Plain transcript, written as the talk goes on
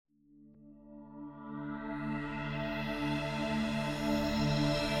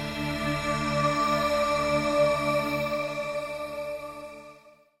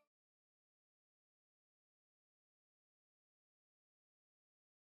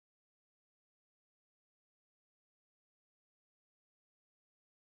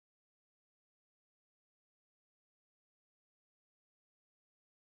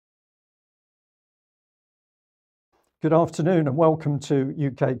Good afternoon and welcome to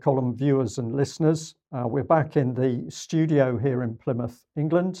UK Column viewers and listeners. We're back in the studio here in Plymouth,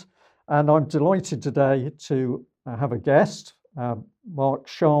 England, and I'm delighted today to have a guest, Mark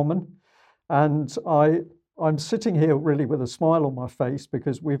Sharman. And I'm sitting here really with a smile on my face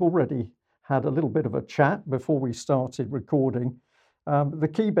because we've already had a little bit of a chat before we started recording. The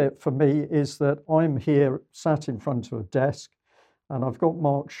key bit for me is that I'm here sat in front of a desk and I've got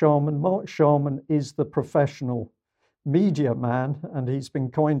Mark Sharman. Mark Sharman is the professional media man, and he's been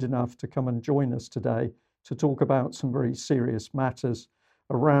kind enough to come and join us today to talk about some very serious matters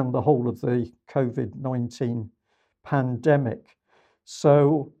around the whole of the COVID-19 pandemic.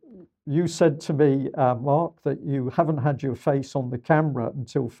 So you said to me, Mark, that you haven't had your face on the camera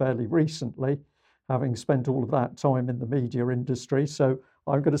until fairly recently, having spent all of that time in the media industry. So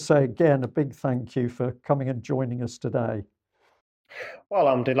I'm going to say again a big thank you for coming and joining us today. Well,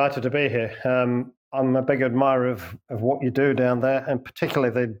 I'm delighted to be here. I'm a big admirer of what you do down there, and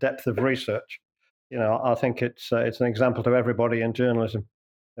particularly the depth of research. You know, I think it's an example to everybody in journalism,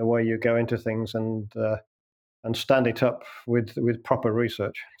 the way you go into things and stand it up with proper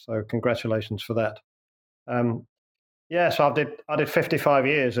research. So, congratulations for that. So I did 55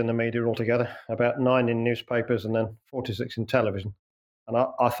 years in the media altogether, about 9 in newspapers and then 46 in television. And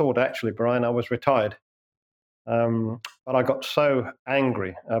I thought actually, Brian, I was retired. But I got so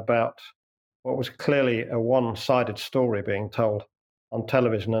angry about what was clearly a one-sided story being told on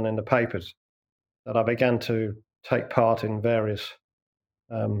television and in the papers that I began to take part in various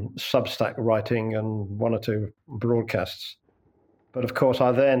Substack writing and 1 or 2 broadcasts. But of course,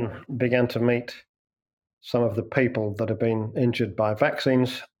 I then began to meet some of the people that have been injured by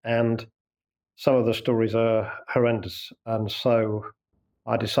vaccines, and some of the stories are horrendous. And so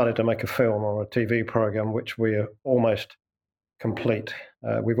I decided to make a film or a TV program, which we are almost complete.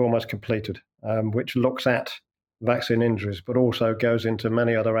 We've almost completed, which looks at vaccine injuries, but also goes into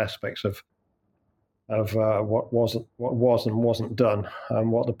many other aspects of what was and wasn't done,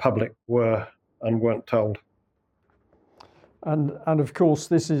 and what the public were and weren't told. And of course,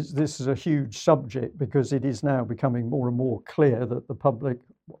 this is a huge subject because it is now becoming more and more clear that the public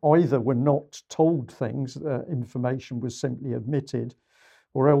either were not told things, information was simply omitted,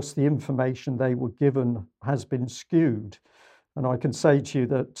 or else the information they were given has been skewed. And I can say to you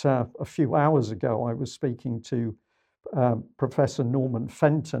that a few hours ago, I was speaking to Professor Norman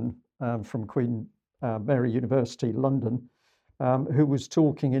Fenton from Queen Mary University, London, who was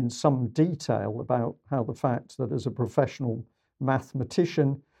talking in some detail about how the fact that as a professional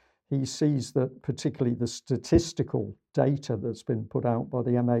mathematician, he sees that particularly the statistical data that's been put out by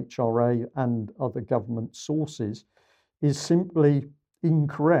the MHRA and other government sources is simply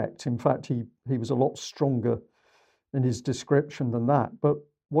incorrect. In fact, he was a lot stronger in his description than that. But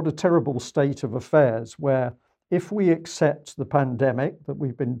what a terrible state of affairs, where if we accept the pandemic that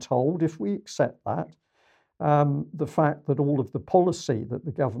we've been told, if we accept that, the fact that all of the policy that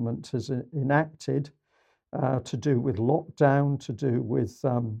the government has enacted to do with lockdown, to do with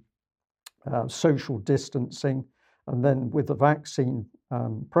social distancing, and then with the vaccine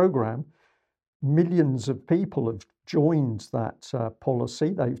program, millions of people have joined that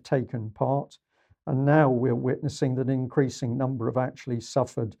policy. They've taken part. And now we're witnessing that an increasing number have actually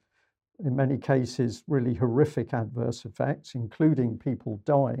suffered, in many cases, really horrific adverse effects, including people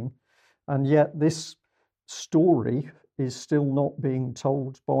dying. And yet this story is still not being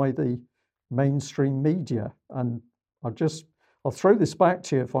told by the mainstream media. And I'll throw this back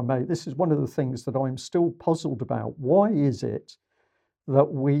to you if I may. This is one of the things that I'm still puzzled about. Why is it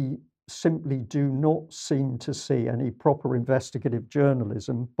that we simply do not seem to see any proper investigative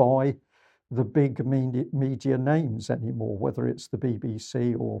journalism by the big media names anymore, whether it's the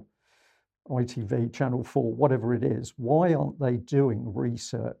BBC or ITV, Channel 4, whatever it is? Why aren't they doing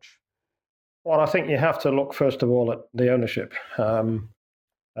research? Well, I think you have to look first of all at the ownership.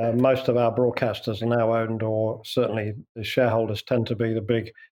 Most of our broadcasters are now owned, or certainly the shareholders tend to be the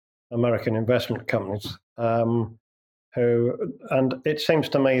big American investment companies. And it seems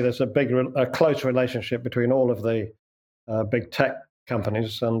to me there's a close relationship between all of the big tech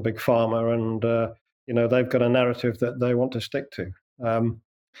companies and big pharma, and they've got a narrative that they want to stick to.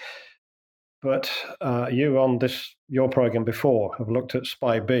 But you on your program before have looked at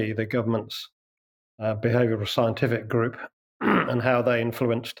SPI-B, the government's behavioural scientific group, and how they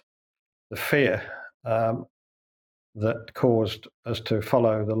influenced the fear that caused us to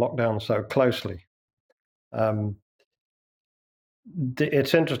follow the lockdown so closely.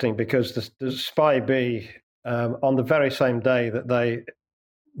 It's interesting because the SPI-B, on the very same day that they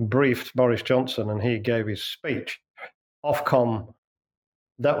briefed Boris Johnson and he gave his speech, Ofcom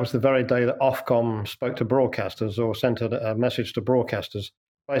that was the very day that Ofcom spoke to broadcasters or sent a message to broadcasters,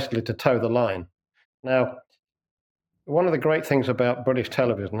 basically to toe the line. Now, one of the great things about British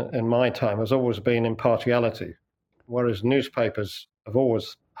television in my time has always been impartiality, whereas newspapers have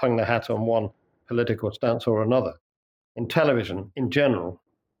always hung their hat on one political stance or another. In television, in general,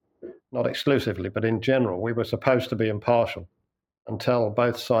 not exclusively, but in general, we were supposed to be impartial and tell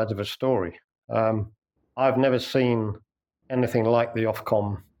both sides of a story. I've never seen anything like the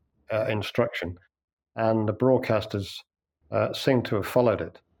Ofcom instruction, and the broadcasters seem to have followed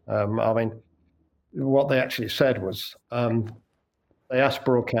it. I mean, what they actually said was they asked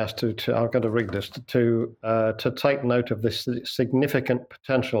broadcast to I'm going to read this, to take note of this significant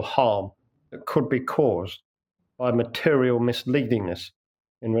potential harm that could be caused by material misleadingness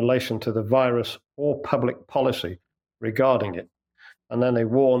in relation to the virus or public policy regarding it. And then they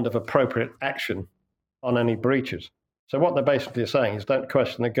warned of appropriate action on any breaches. So what they're basically saying is don't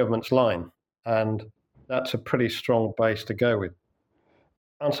question the government's line. And that's a pretty strong base to go with.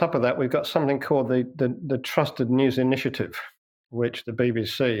 On top of that, we've got something called the Trusted News Initiative, which the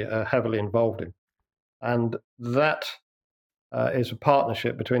BBC are heavily involved in. And that is a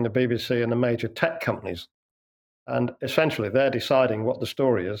partnership between the BBC and the major tech companies. And essentially, they're deciding what the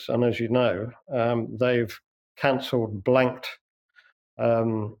story is. And as you know, they've cancelled, blanked,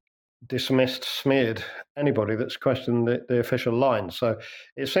 dismissed, smeared anybody that's questioned the official line. So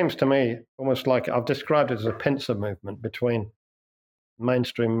it seems to me almost like I've described it as a pincer movement between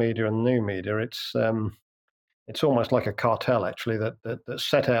mainstream media and new media. It's almost like a cartel, actually, that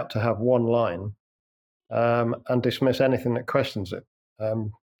set out to have one line and dismiss anything that questions it.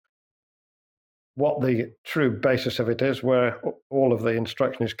 What the true basis of it is, where all of the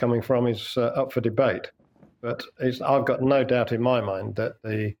instruction is coming from, is up for debate. But I've got no doubt in my mind that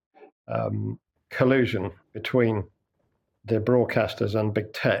the collusion between the broadcasters and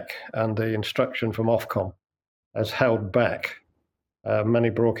big tech and the instruction from Ofcom has held back many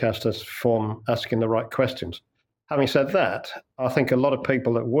broadcasters from asking the right questions. Having said that, I think a lot of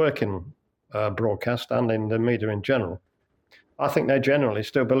people that work in broadcast and in the media in general, I think they generally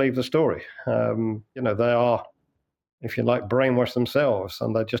still believe the story. They are, if you like, brainwashed themselves,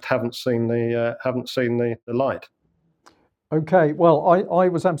 and they just haven't seen the light. Okay, well, I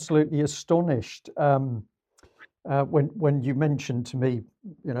was absolutely astonished when you mentioned to me,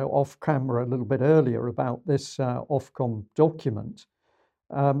 off camera a little bit earlier about this Ofcom document.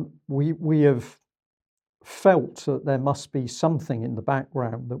 We have felt that there must be something in the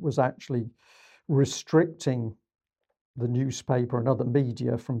background that was actually restricting the newspaper and other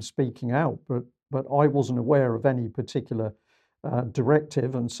media from speaking out, but I wasn't aware of any particular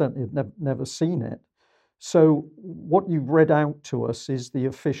directive, and certainly have never seen it. So what you've read out to us is the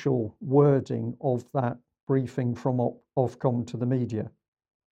official wording of that briefing from Ofcom to the media.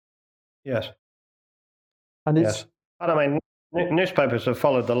 Yes. And yes. And I mean, newspapers have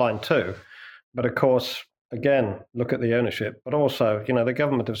followed the line too, but of course, again, look at the ownership. But also, the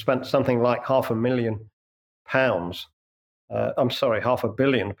government have spent something like £500 million. £500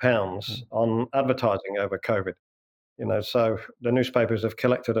 million on advertising over COVID. So the newspapers have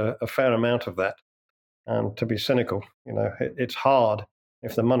collected a fair amount of that. And to be cynical, it's hard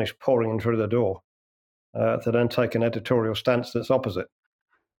if the money's pouring in through the door to then take an editorial stance that's opposite.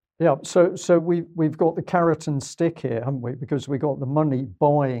 Yeah, so we've got the carrot and stick here, haven't we? Because we got the money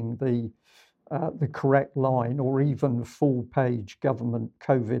buying the correct line, or even full-page government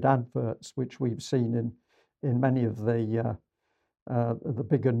COVID adverts, which we've seen in many of the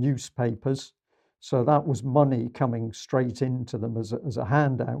bigger newspapers. So that was money coming straight into them as a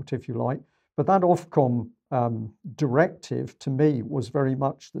handout, if you like. But that Ofcom directive, to me, was very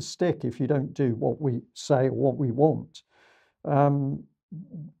much the stick. If you don't do what we say or what we want,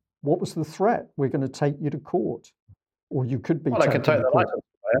 what was the threat? We're going to take you to court, or you could be. Well, they can take the license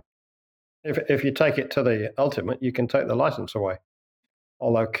away. If you take it to the ultimate, you can take the license away.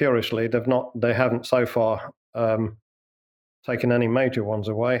 Although curiously, they haven't so far taken any major ones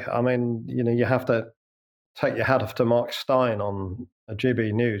away. I mean, you have to take your hat off to Mark Stein on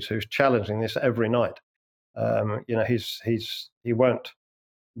GB News, who's challenging this every night. He won't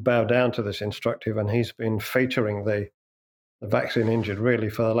bow down to this instructive, and he's been featuring the vaccine injured really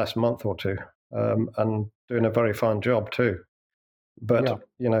for the last month or two, and doing a very fine job too. But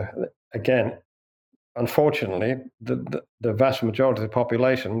again, unfortunately, the vast majority of the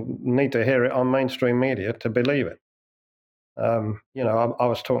population need to hear it on mainstream media to believe it. I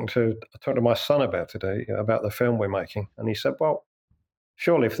was talking to my son about today about the film we're making, and he said, "Well,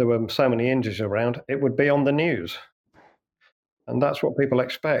 surely if there were so many injuries around, it would be on the news." And that's what people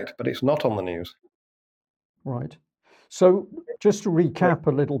expect, but it's not on the news. Right. So just to recap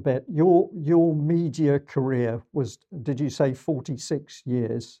a little bit, your media career was, did you say 46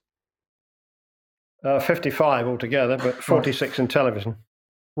 years? 55 altogether, but 46 in television.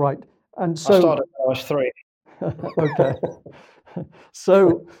 Right. And I started when I was 3. okay.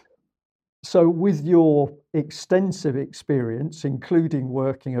 So with your extensive experience, including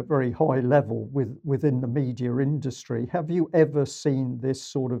working at very high level within the media industry, have you ever seen this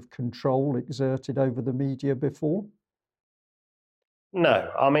sort of control exerted over the media before?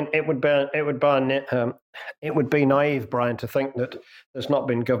 No, I mean it would be naive, Brian, to think that there's not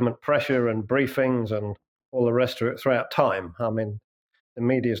been government pressure and briefings and all the rest of it throughout time. I mean, the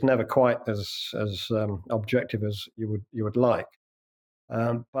media is never quite as objective as you would like.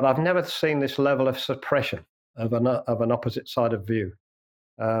 But I've never seen this level of suppression of an opposite side of view.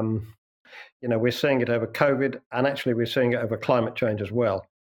 Um, we're seeing it over COVID, and actually we're seeing it over climate change as well,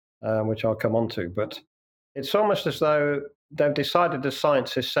 which I'll come on to. But it's almost as though they've decided the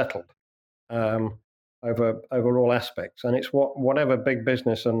science is settled um, over all aspects, and it's whatever big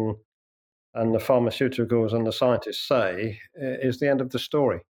business and the pharmaceuticals and the scientists say is the end of the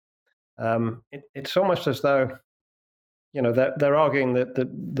story. It's almost as though they're arguing that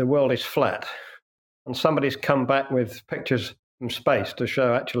the world is flat, and somebody's come back with pictures from space to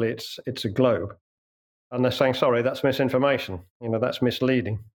show actually it's a globe, and they're saying, sorry, that's misinformation. That's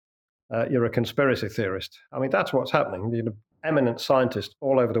misleading. You're a conspiracy theorist. I mean, that's what's happening. Eminent scientists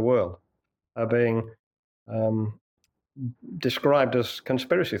all over the world are being described as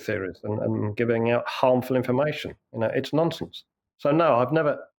conspiracy theorists and giving out harmful information. It's nonsense. So no, I've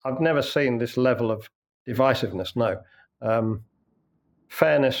never seen this level of divisiveness. No,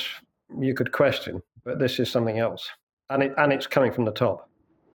 fairness you could question, but this is something else, and it's coming from the top.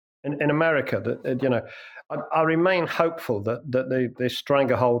 In America, I remain hopeful that the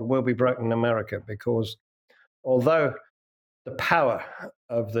stranglehold will be broken in America, because although the power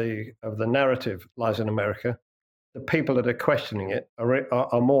of the narrative lies in America, the people that are questioning it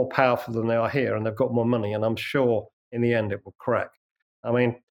are more powerful than they are here, and they've got more money, and I'm sure in the end it will crack. I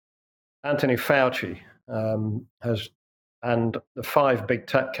mean, Anthony Fauci and the 5 big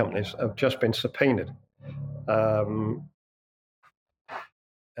tech companies have just been subpoenaed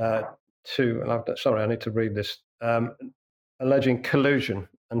sorry, I need to read this, alleging collusion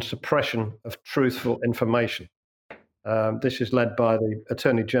and suppression of truthful information. This is led by the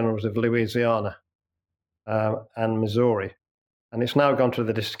Attorney Generals of Louisiana and Missouri. And it's now gone to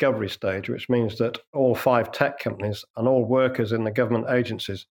the discovery stage, which means that all 5 tech companies and all workers in the government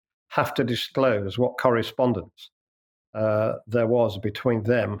agencies have to disclose what correspondence there was between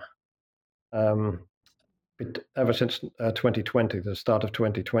them ever since 2020, the start of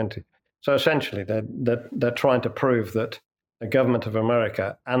 2020. So essentially, they're trying to prove that the government of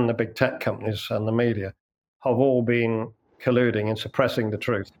America and the big tech companies and the media have all been colluding in suppressing the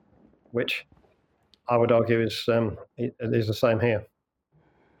truth, which I would argue is the same here.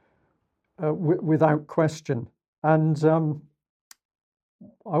 Without question. And I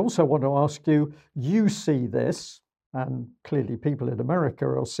also want to ask you, you see this, and clearly people in America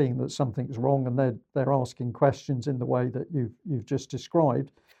are seeing that something's wrong, and they're asking questions in the way that you've just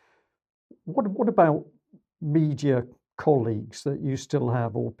described. What about media colleagues that you still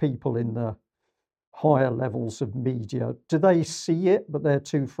have, or people in the higher levels of media? Do they see it, but they're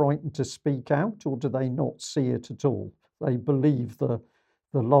too frightened to speak out, or do they not see it at all? They believe the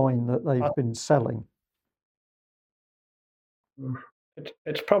line that they've been selling.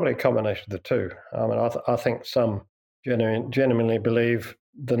 It's probably a combination of the two. I mean, I think some genuinely believe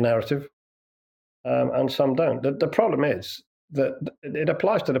the narrative, and some don't. The problem is that it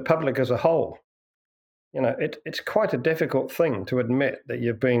applies to the public as a whole. It's quite a difficult thing to admit that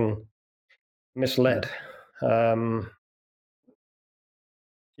you've been misled. I mean,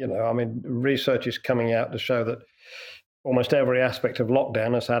 research is coming out to show that almost every aspect of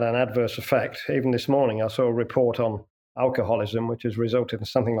lockdown has had an adverse effect. Even this morning, I saw a report on alcoholism, which has resulted in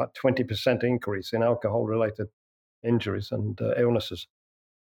something like 20% increase in alcohol-related injuries and illnesses.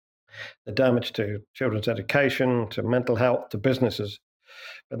 The damage to children's education, to mental health, to businesses.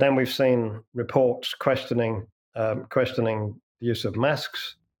 But then we've seen reports questioning the use of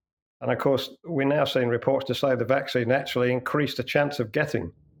masks. And of course, we're now seeing reports to say the vaccine actually increased the chance of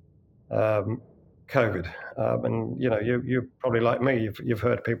getting COVID. And you're probably like me. You've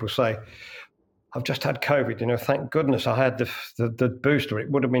heard people say, "I've just had COVID. Thank goodness I had the booster.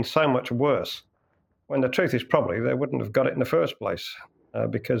 It would have been so much worse." When the truth is probably they wouldn't have got it in the first place,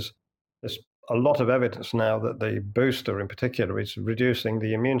 because there's a lot of evidence now that the booster, in particular, is reducing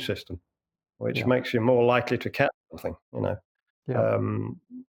the immune system, which makes you more likely to catch something. Yeah.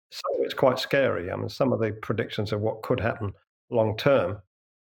 some of it's quite scary. I mean, some of the predictions of what could happen long term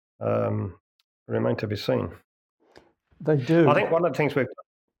um, remain to be seen. They I do. think one of the things we've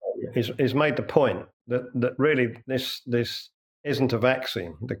done is made the point that really this isn't a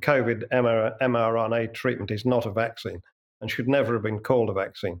vaccine. The COVID mRNA treatment is not a vaccine and should never have been called a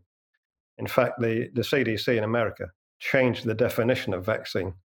vaccine. In fact, the CDC in America changed the definition of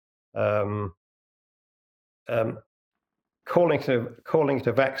vaccine. Um, um, calling it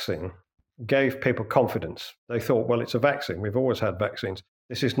a vaccine gave people confidence. They thought, well, it's a vaccine. We've always had vaccines.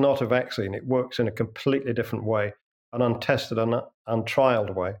 This is not a vaccine. It works in a completely different way, an untested and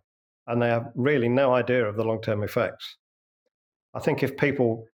untrialed way, and they have really no idea of the long-term effects. I think if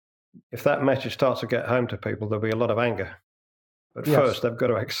that message starts to get home to people, there'll be a lot of anger. But Yes. first, they've got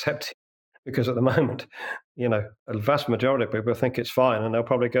to accept it, because at the moment, a vast majority of people think it's fine, and they'll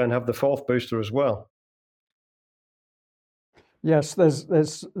probably go and have the fourth booster as well. Yes,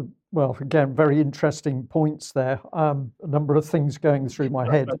 there's well, again, very interesting points there. A number of things going through my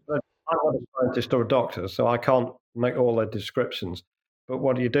head. I'm not a scientist or a doctor, so I can't make all the descriptions. But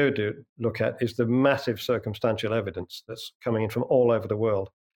what you do look at is the massive circumstantial evidence that's coming in from all over the world.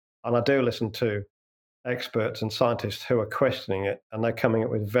 And I do listen to experts and scientists who are questioning it, and they're coming up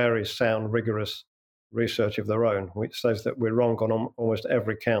with very sound, rigorous research of their own, which says that we're wrong on almost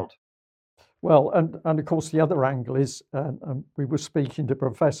every count. Well, and of course, the other angle is we were speaking to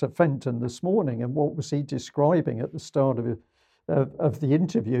Professor Fenton this morning, and what was he describing at the start of the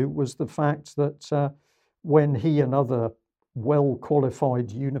interview was the fact that when he and other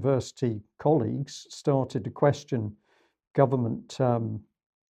well-qualified university colleagues started to question government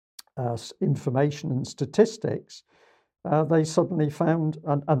information and statistics, they suddenly found,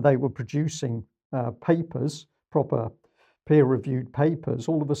 and they were producing papers, proper peer-reviewed papers,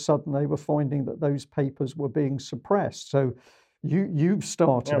 all of a sudden they were finding that those papers were being suppressed. So you've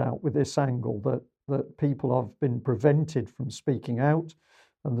started out with this angle that people have been prevented from speaking out.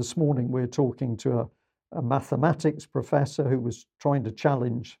 And this morning we're talking to a mathematics professor who was trying to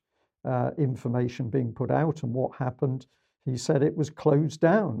challenge information being put out. And what happened? He said it was closed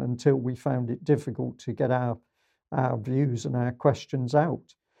down until we found it difficult to get our views and our questions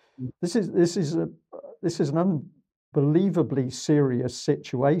out. This is an unbelievably serious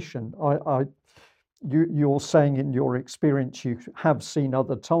situation. You're saying in your experience you have seen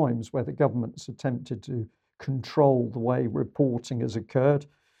other times where the government's attempted to control the way reporting has occurred.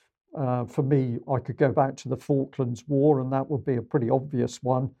 For me, I could go back to the Falklands War, and that would be a pretty obvious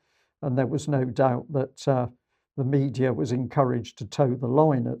one. And there was no doubt that the media was encouraged to toe the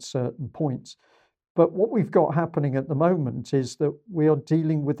line at certain points. But what we've got happening at the moment is that we are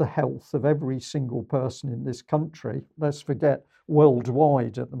dealing with the health of every single person in this country. Let's forget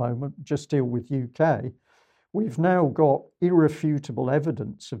worldwide at the moment, just deal with UK. We've now got irrefutable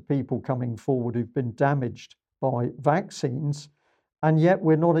evidence of people coming forward who've been damaged by vaccines, and yet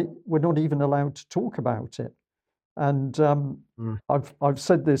we're not even allowed to talk about it. And I've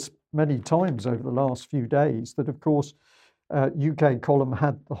said this many times over the last few days that, of course, UK Column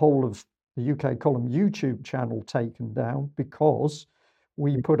had the whole of the UK Column YouTube channel taken down because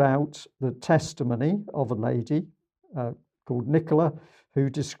we put out the testimony of a lady called Nicola, who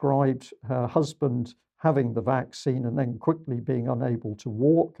described her husband having the vaccine and then quickly being unable to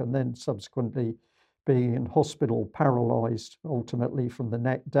walk, and then subsequently being in hospital paralysed, ultimately from the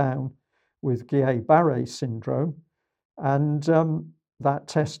neck down, with Guillain-Barré syndrome. And that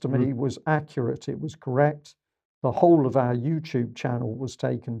testimony was accurate, it was correct. The whole of our YouTube channel was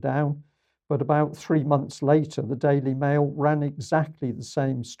taken down. But about 3 months later, the Daily Mail ran exactly the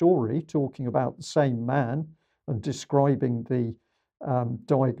same story, talking about the same man and describing the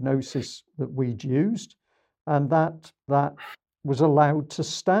diagnosis that we'd used. And that was allowed to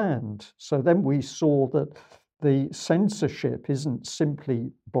stand. So then we saw that the censorship isn't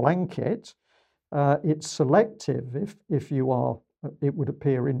simply blanket, it's selective. If you are, it would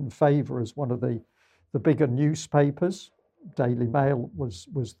appear in favour as one of the bigger newspapers. Daily Mail was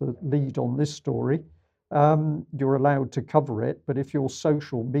the lead on this story. You're allowed to cover it, but if you're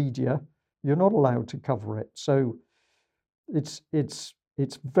social media, you're not allowed to cover it. So it's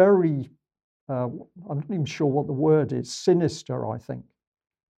very I'm not even sure what the word is, sinister, I think.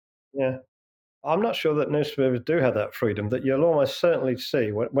 Yeah, I'm not sure that newspapers do have that freedom. That you'll almost certainly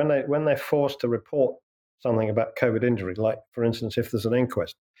see when they're forced to report something about COVID injury, like for instance, if there's an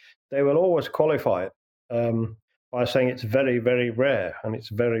inquest, they will always qualify it by saying it's very, very rare and it's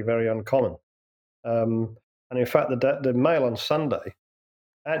very, very uncommon. And in fact, the Mail on Sunday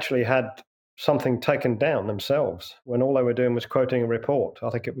actually had something taken down themselves when all they were doing was quoting a report. I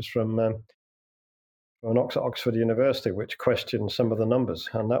think it was from from Oxford University, which questioned some of the numbers,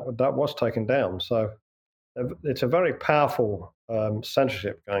 and that was taken down. So it's a very powerful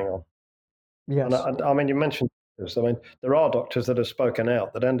censorship going on. Yes. And I mean, you mentioned this. I mean, there are doctors that have spoken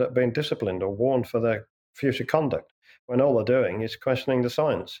out that end up being disciplined or warned for their future conduct when all they're doing is questioning the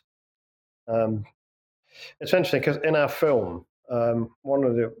science. It's interesting because in our film, one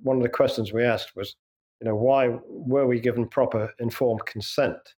of the questions we asked was, why were we given proper informed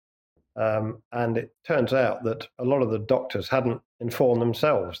consent? And it turns out that a lot of the doctors hadn't informed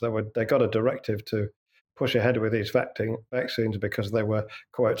themselves. They got a directive to push ahead with these vaccines because they were,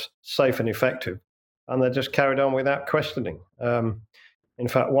 quote, safe and effective, and they just carried on without questioning. In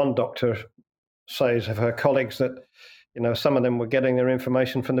fact, one doctor says of her colleagues that, some of them were getting their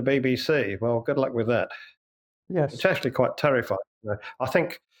information from the BBC. Well, good luck with that. Yes. It's actually quite terrifying. I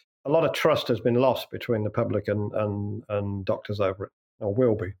think a lot of trust has been lost between the public and doctors over it, or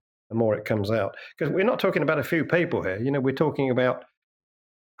will be, the more it comes out. Because we're not talking about a few people here. We're talking about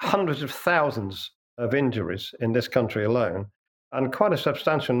hundreds of thousands of injuries in this country alone, and quite a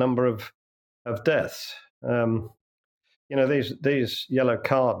substantial number of deaths. These yellow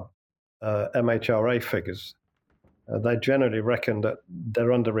card MHRA figures, they generally reckon that they're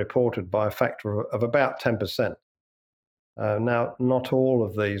underreported by a factor of about 10%. Now, not all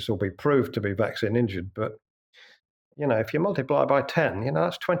of these will be proved to be vaccine injured, but if you multiply by 10,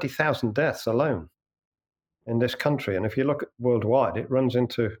 that's 20,000 deaths alone in this country. And if you look at worldwide, it runs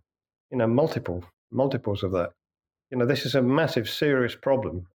into multiples of that. This is a massive, serious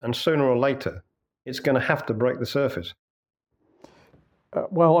problem, and sooner or later, it's going to have to break the surface.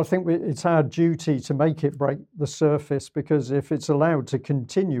 Well, I think it's our duty to make it break the surface, because if it's allowed to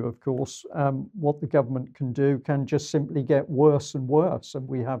continue, of course, what the government can do can just simply get worse and worse, and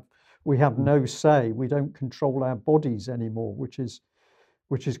we have no say. We don't control our bodies anymore, which is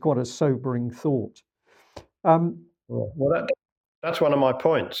quite a sobering thought. Well, that's one of my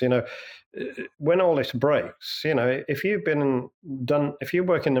points. When all this breaks, if if you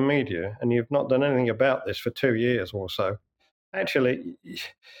work in the media and you've not done anything about this for 2 years or so, actually,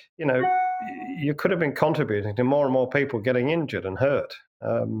 you could have been contributing to more and more people getting injured and hurt.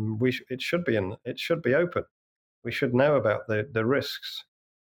 It should be open. We should know about the risks.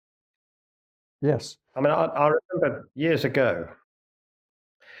 Yes. I mean, I remember years ago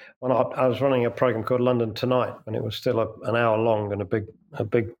when I was running a program called London Tonight, and it was still an hour long and a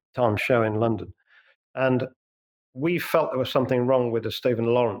big time show in London, and we felt there was something wrong with the Stephen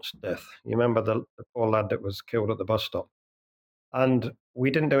Lawrence death. You remember the poor lad that was killed at the bus stop? And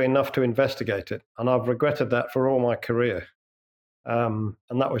we didn't do enough to investigate it. And I've regretted that for all my career. And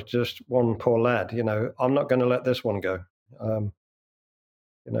that was just one poor lad. I'm not going to let this one go.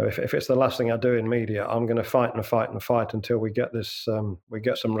 If it's the last thing I do in media, I'm going to fight and fight and fight until we get this. We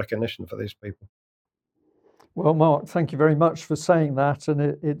get some recognition for these people. Well, Mark, thank you very much for saying that, and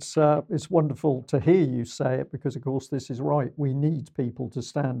it's wonderful to hear you say it, because, of course, this is right. We need people to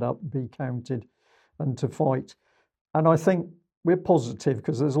stand up, be counted, and to fight. And I think we're positive,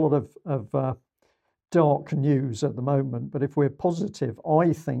 because there's a lot of dark news at the moment. But if we're positive,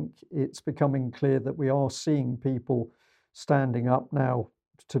 I think it's becoming clear that we are seeing people standing up now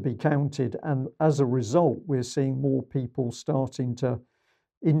to be counted. And as a result, we're seeing more people starting to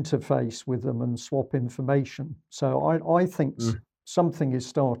interface with them and swap information. So I think something is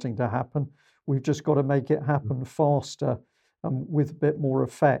starting to happen. We've just got to make it happen faster and with a bit more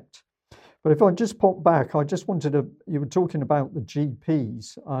effect. But if I just pop back, you were talking about the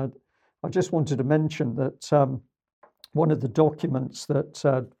GPs. I just wanted to mention that one of the documents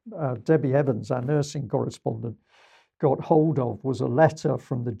that Debbie Evans, our nursing correspondent, got hold of was a letter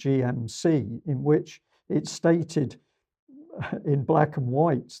from the GMC in which it stated in black and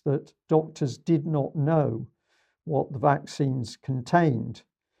white that doctors did not know what the vaccines contained,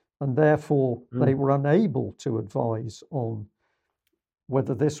 and therefore they were unable to advise on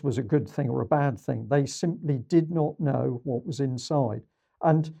whether this was a good thing or a bad thing. They simply did not know what was inside.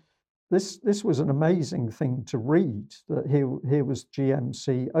 And this was an amazing thing to read, that here was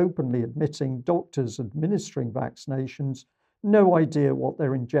GMC openly admitting doctors administering vaccinations, no idea what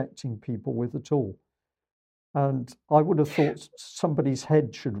they're injecting people with at all. And I would have thought somebody's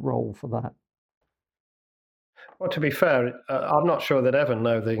head should roll for that. Well, to be fair, I'm not sure they'd ever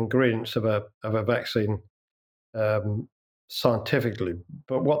know the ingredients of a vaccine scientifically,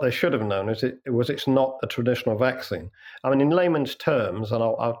 but what they should have known is it's not a traditional vaccine. I mean, in layman's terms, and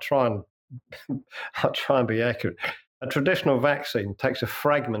I'll try and be accurate. A traditional vaccine takes a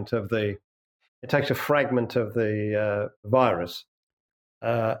fragment of the virus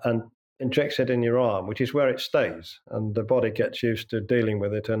and injects it in your arm, which is where it stays, and the body gets used to dealing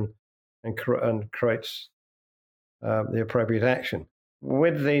with it, and and creates the appropriate action.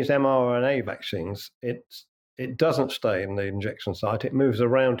 With these mRNA vaccines, it doesn't stay in the injection site. It moves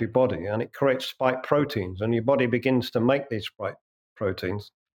around your body and it creates spike proteins, and your body begins to make these spike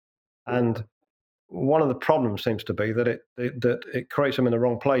proteins. And one of the problems seems to be that it creates them in the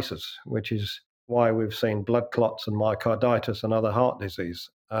wrong places, which is why we've seen blood clots and myocarditis and other heart disease.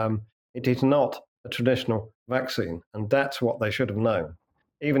 It is not a traditional vaccine, and that's what they should have known.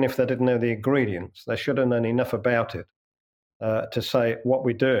 Even if they didn't know the ingredients, they should have known enough about it to say what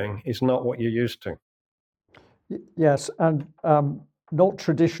we're doing is not what you're used to. Yes, and not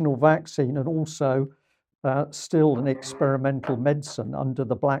traditional vaccine, and also still an experimental medicine under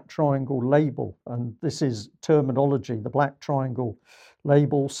the Black Triangle label. And this is terminology, the Black Triangle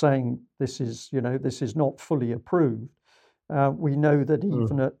label, saying this is not fully approved. We know that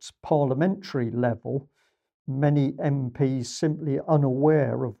even at parliamentary level, many MPs simply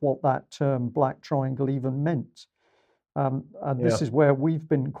unaware of what that term Black Triangle even meant. And this is where we've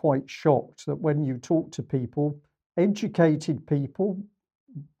been quite shocked that when you talk to people, educated people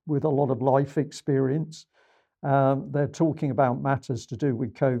with a lot of life experience, they're talking about matters to do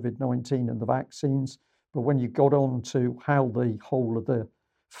with COVID-19 and the vaccines. But when you got on to how the whole of the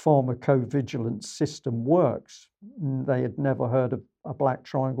pharmacovigilance system works, they had never heard of a Black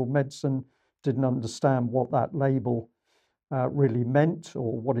Triangle medicine, didn't understand what that label really meant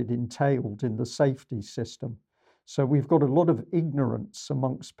or what it entailed in the safety system. So we've got a lot of ignorance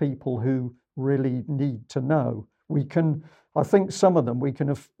amongst people who really need to know. I think some of them we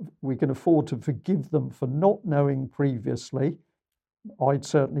can afford to forgive them for not knowing previously. I'd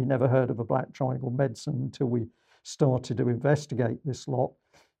certainly never heard of a Black Triangle medicine until we started to investigate this lot.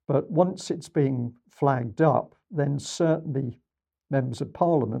 But once it's being flagged up, then certainly members of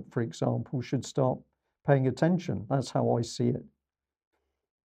Parliament, for example, should start paying attention. That's how I see it.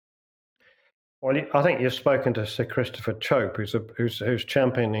 Well, I think you've spoken to Sir Christopher Chope, who's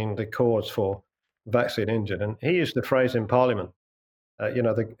championing the cause for vaccine injured, and he used the phrase in Parliament.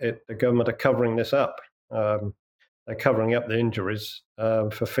 The government are covering this up. They're covering up the injuries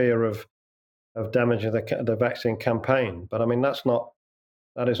for fear of damaging the vaccine campaign. But I mean, that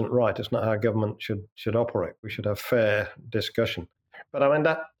isn't right. It's not how government should operate. We should have fair discussion. But I mean,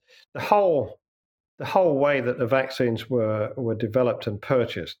 that the whole way that the vaccines were developed and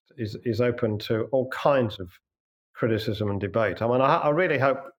purchased is open to all kinds of criticism and debate. I mean, I really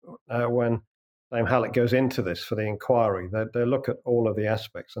hope when Dame Hallett goes into this for the inquiry, they look at all of the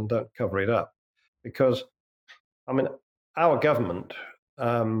aspects and don't cover it up. Because, I mean, our government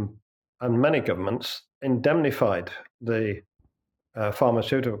and many governments indemnified the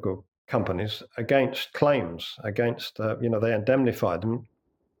pharmaceutical companies against claims, they indemnified them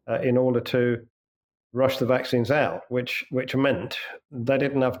in order to rush the vaccines out, which meant they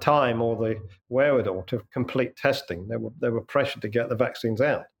didn't have time or the wherewithal to complete testing. They were pressured to get the vaccines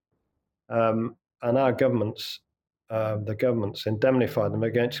out. And our the governments indemnified them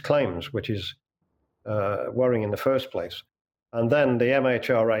against claims, which is worrying in the first place. And then the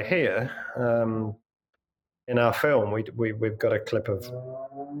MHRA here, in our film, we've got a clip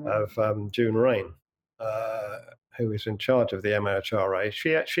of June Rain, who is in charge of the MHRA.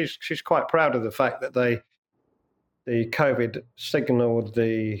 She's quite proud of the fact that the COVID signalled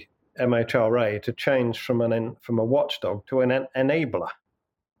the MHRA to change from a watchdog to an enabler.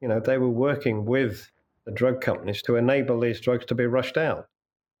 They were working with the drug companies to enable these drugs to be rushed out.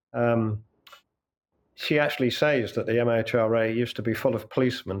 She actually says that the MHRA used to be full of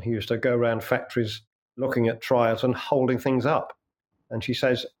policemen who used to go around factories looking at trials and holding things up. And she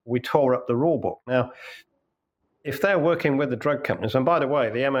says, we tore up the rule book. Now, if they're working with the drug companies, and by the way,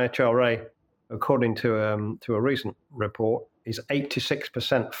 the MHRA, according to a recent report, is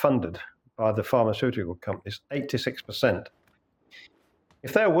 86% funded by the pharmaceutical companies, 86%.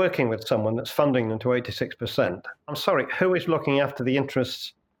 If they're working with someone that's funding them to 86%, I'm sorry, who is looking after the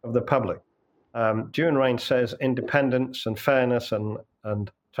interests of the public? June Rain says independence and fairness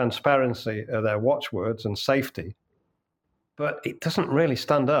and transparency are their watchwords, and safety. But it doesn't really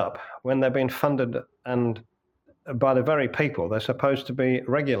stand up when they're being funded and by the very people they're supposed to be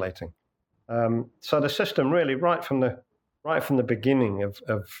regulating. So the system really, right from the beginning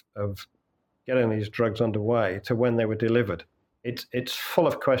of getting these drugs underway to when they were delivered, it's full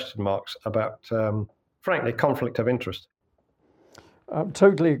of question marks about, frankly, conflict of interest.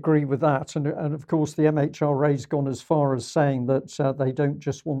 Totally agree with that. And of course, the MHRA's gone as far as saying that they don't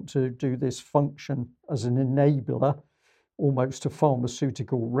just want to do this function as an enabler, almost a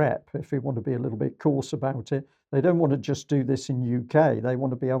pharmaceutical rep, if we want to be a little bit coarse about it. They don't want to just do this in UK. They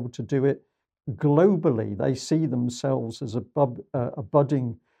want to be able to do it globally. They see themselves as a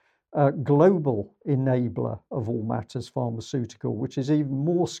budding global enabler of all matters pharmaceutical, which is even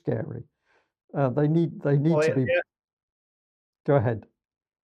more scary. They need Well, to be. Go ahead.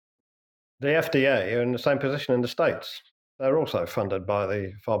 the FDA are in the same position in the States. They're also funded by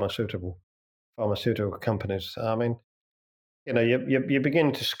the pharmaceutical companies. I mean, you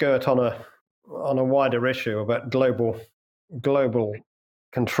begin to skirt on a wider issue about global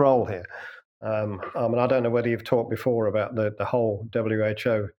control here. I mean, I don't know whether you've talked before about the whole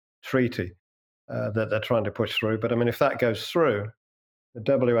WHO treaty that they're trying to push through, but I mean, if that goes through, the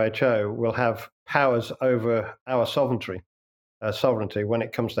WHO will have powers over our sovereignty when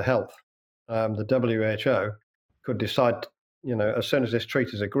it comes to health. The WHO could decide, as soon as this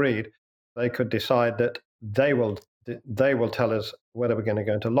treaty is agreed, they could decide that they will tell us whether we're going to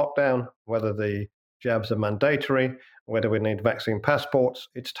go into lockdown, whether the jabs are mandatory, whether we need vaccine passports.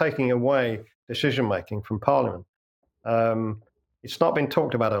 It's taking away decision making from Parliament. It's not been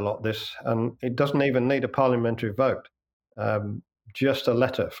talked about a lot, this, and it doesn't even need a parliamentary vote. Just a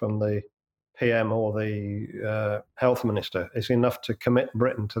letter from the PM or the health minister is enough to commit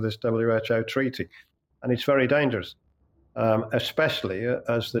Britain to this WHO treaty. And it's very dangerous, especially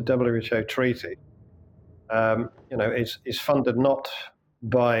as the WHO treaty is funded not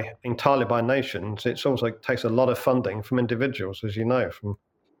entirely by nations. It also takes a lot of funding from individuals, as you know,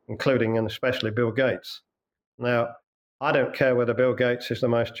 including and especially Bill Gates. Now, I don't care whether Bill Gates is the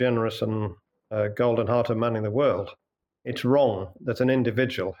most generous and golden-hearted man in the world. It's wrong that an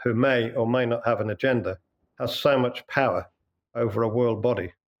individual who may or may not have an agenda has so much power over a world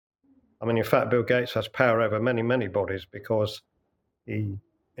body. I mean, in fact, Bill Gates has power over many, many bodies because he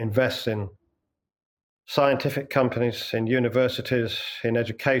invests in scientific companies, in universities, in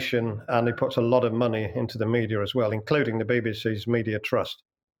education, and he puts a lot of money into the media as well, including the BBC's Media Trust.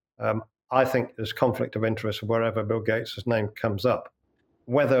 I think there's conflict of interest wherever Bill Gates' name comes up.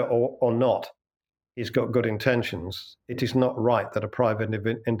 Whether or not he's got good intentions, it is not right that a private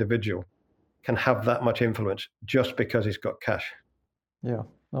individual can have that much influence just because he's got cash. Yeah,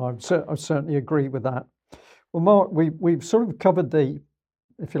 no, I certainly agree with that. Well, Mark, we've sort of covered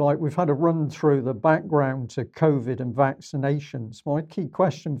if you like, we've had a run through the background to COVID and vaccinations. My key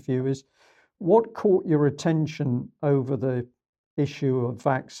question for you is, what caught your attention over the issue of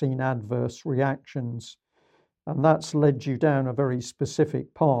vaccine adverse reactions? And that's led you down a very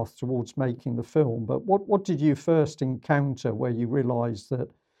specific path towards making the film. But what did you first encounter where you realised that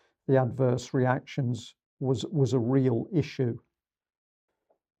the adverse reactions was a real issue?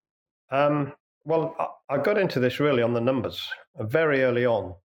 Well, I got into this really on the numbers very early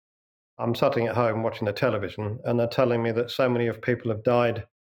on. I'm sitting at home watching the television, and they're telling me that so many of people have died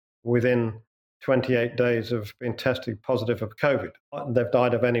within 28 days of being tested positive for COVID. They've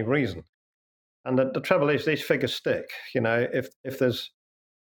died of any reason. And the trouble is, these figures stick. If there's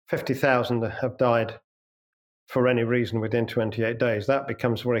 50,000 that have died for any reason within 28 days, that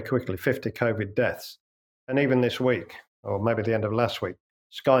becomes very quickly 50 COVID deaths. And even this week, or maybe the end of last week,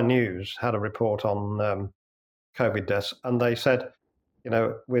 Sky News had a report on COVID deaths, and they said,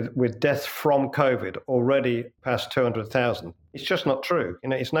 with deaths from COVID already past 200,000, it's just not true.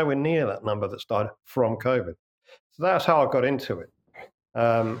 It's nowhere near that number that's died from COVID. So that's how I got into it.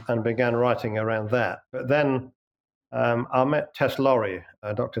 And began writing around that. But then I met Tess Lawrie,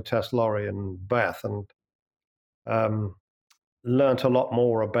 Dr. Tess Lawrie in Bath, and learnt a lot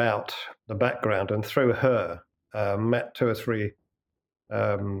more about the background. And through her, met 2 or 3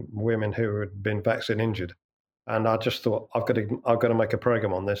 women who had been vaccine injured. And I just thought, I've got to make a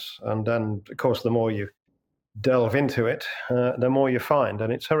program on this. And then, of course, the more you delve into it, the more you find.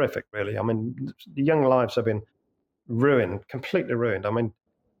 And it's horrific, really. I mean, the young lives have been ruined, completely ruined. I mean,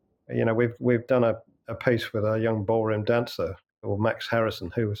 we've done a piece with a young ballroom dancer called Max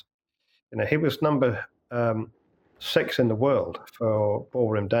Harrison, who was, he was number 6 in the world for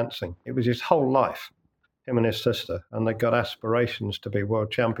ballroom dancing. It was his whole life, him and his sister, and they got aspirations to be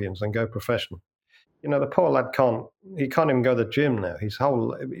world champions and go professional. The poor lad can't even go to the gym now.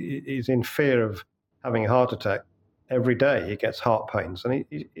 He's in fear of having a heart attack every day. He gets heart pains, and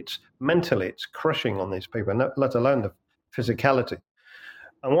it's mentally, it's crushing on these people, let alone the physicality.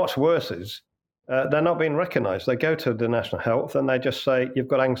 And what's worse is they're not being recognised. They go to the National Health and they just say, "You've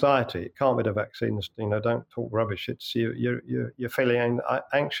got anxiety. It can't be the vaccines. Don't talk rubbish. It's you're feeling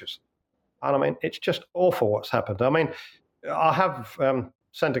anxious." And I mean, it's just awful what's happened. I mean, I have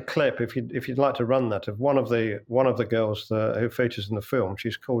sent a clip if you'd like to run that of one of the girls who features in the film.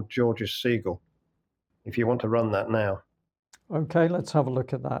 She's called Georgia Siegel. If you want to run that now. Okay, let's have a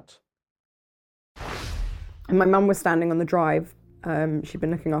look at that. And my mum was standing on the drive. She'd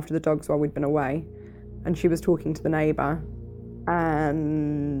been looking after the dogs while we'd been away, and she was talking to the neighbour,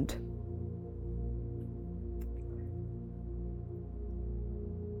 And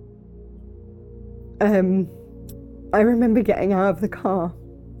I remember getting out of the car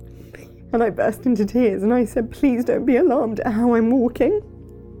and I burst into tears and I said, please don't be alarmed at how I'm walking.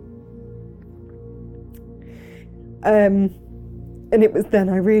 And it was then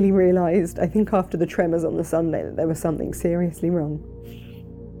I really realised, I think after the tremors on the Sunday, that there was something seriously wrong.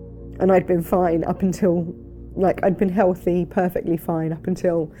 And I'd been fine up until, like, I'd been healthy, perfectly fine up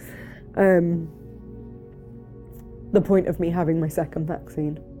until the point of me having my second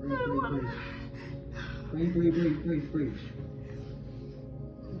vaccine. Breathe.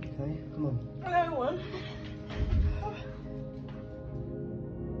 Okay, come on. I don't want.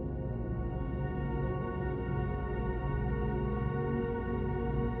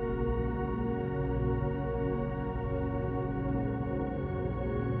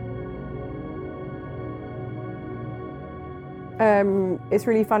 It's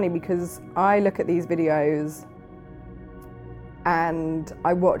really funny because I look at these videos and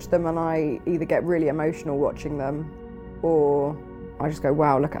I watch them and I either get really emotional watching them or I just go,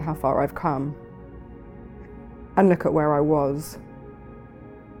 wow, look at how far I've come and look at where I was.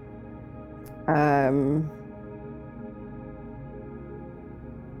 I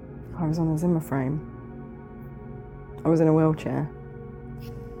was on a Zimmer frame. I was in a wheelchair.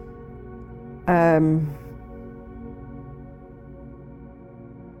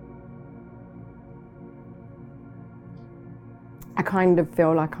 I kind of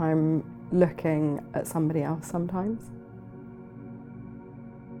feel like I'm looking at somebody else sometimes.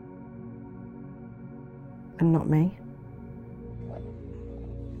 And not me.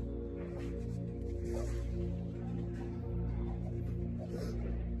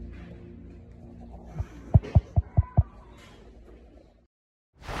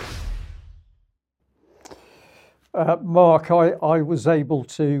 Mark, I was able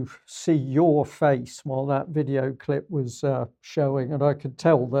to see your face while that video clip was showing, and I could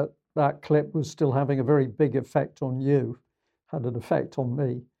tell that that clip was still having a very big effect on you, had an effect on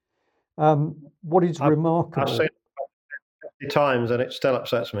me. What is remarkable... I've seen it 50 times and it still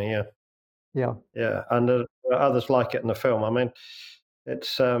upsets me, yeah. Yeah, and there are others like it in the film. I mean,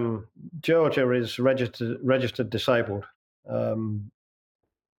 it's Georgia is registered disabled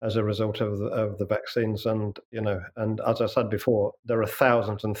as a result of the vaccines, and and as I said before, there are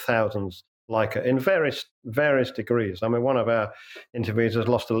thousands and thousands like it in various degrees. I mean, one of our interviews has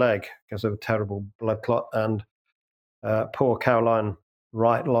lost a leg because of a terrible blood clot, and poor Caroline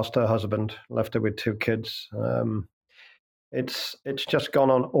Wright lost her husband, left her with 2 kids. It's just gone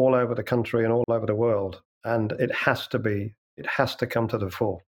on all over the country and all over the world, and it has to come to the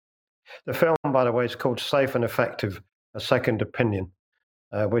fore. The film, by the way, is called Safe and Effective: A Second Opinion,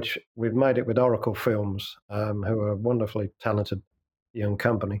 which we've made it with Oracle Films, who are a wonderfully talented young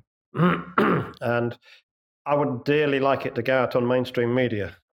company. And I would dearly like it to go out on mainstream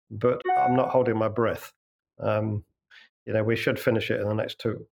media, but I'm not holding my breath. We should finish it in the next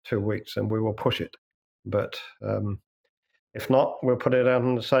two weeks, and we will push it. But if not, we'll put it out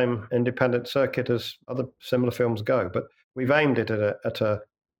on the same independent circuit as other similar films go. But we've aimed it at a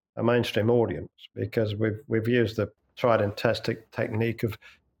mainstream audience because we've used the tried and tested technique of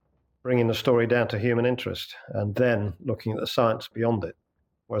bringing the story down to human interest and then looking at the science beyond it.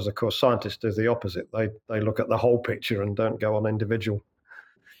 Whereas, of course, scientists do the opposite. They look at the whole picture and don't go on individual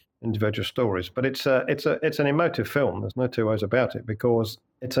stories. But it's an emotive film. There's no two ways about it because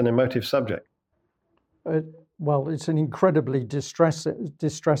it's an emotive subject. Well, it's an incredibly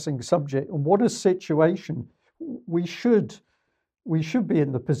distressing subject. And what a situation. We should be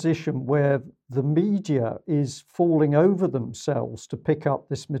in the position where the media is falling over themselves to pick up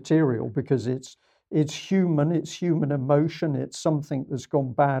this material because it's human emotion, it's something that's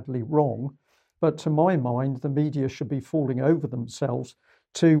gone badly wrong. But to my mind, the media should be falling over themselves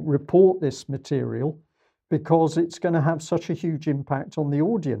to report this material because it's going to have such a huge impact on the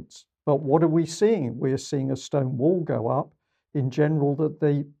audience. But what are we seeing? We're seeing a stone wall go up in general that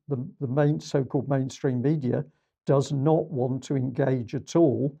the main so-called mainstream media does not want to engage at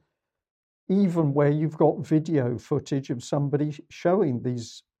all, even where you've got video footage of somebody showing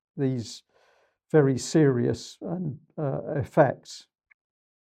these very serious effects.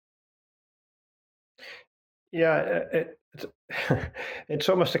 Yeah, it's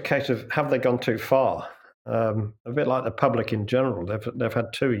almost a case of have they gone too far? A bit like the public in general. They've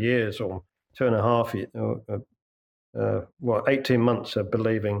had 2 years or 2.5 years, 18 months of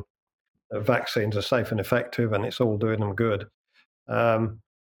believing vaccines are safe and effective and it's all doing them good.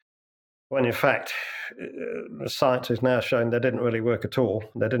 When in fact, the science is now showing they didn't really work at all.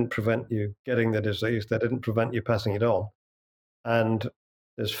 They didn't prevent you getting the disease. They didn't prevent you passing it on. and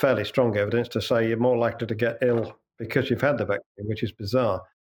there's fairly strong evidence to say you're more likely to get ill because you've had the vaccine, which is bizarre.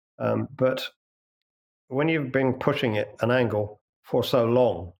 But when you've been pushing it an angle for so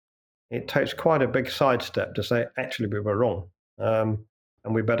long, it takes quite a big sidestep to say, actually, we were wrong.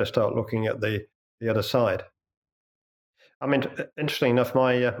 And we better start looking at the other side. I mean, interesting enough,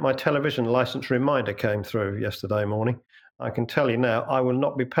 my television license reminder came through yesterday morning. I can tell you now, I will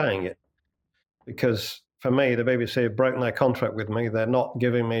not be paying it because for me, the BBC have broken their contract with me. They're not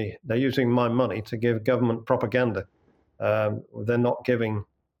giving me, they're using my money to give government propaganda. They're not giving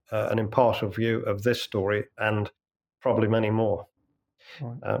an impartial view of this story and probably many more.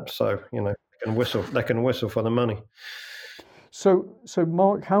 Right. So, they can whistle for the money. So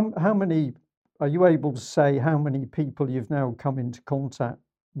Mark, how many, are you able to say how many people you've now come into contact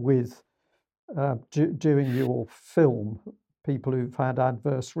with doing your film, people who've had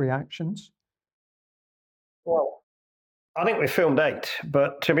adverse reactions? Well, I think we filmed 8,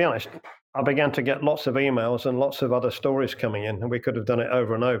 but to be honest, I began to get lots of emails and lots of other stories coming in, and we could have done it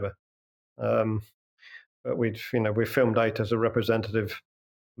over and over. But we filmed 8 as a representative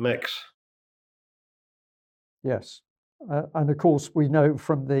mix. Yes. And of course, we know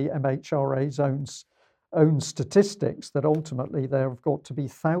from the MHRA's own statistics that ultimately there have got to be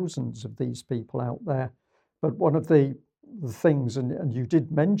thousands of these people out there. But one of the things, and you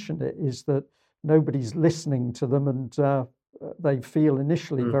did mention it, is that nobody's listening to them, and they feel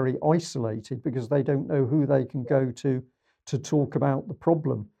initially very isolated because they don't know who they can go to talk about the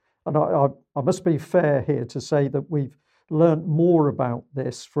problem. And I must be fair here to say that we've learnt more about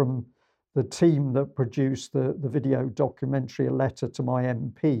this from the team that produced the video documentary, A Letter to My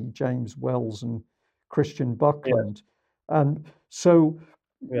MP, James Wells and Christian Buckland. Yeah. And so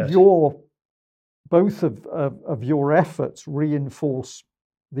both of your efforts reinforce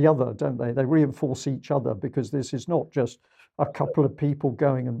the other, don't they? They reinforce each other because this is not just a couple of people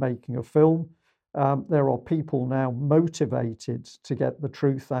going and making a film. There are people now motivated to get the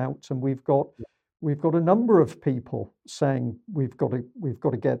truth out, and we've got a number of people saying we've got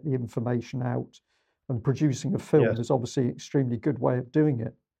to get the information out, and producing a film is obviously an extremely good way of doing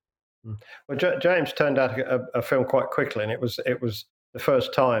it. Well, James turned out a film quite quickly, and it was the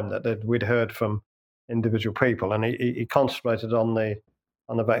first time that we'd heard from individual people, and he concentrated on the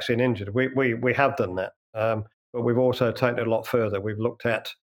vaccine injured. We have done that, but we've also taken it a lot further. We've looked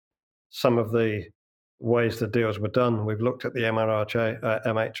at some of the ways the deals were done. We've looked at the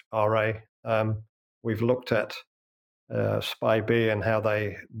MHRA. We've looked at Spy B and how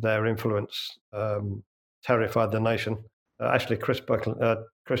their influence terrified the nation. Actually,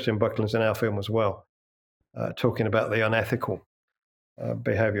 Christian Buckland's in our film as well, talking about the unethical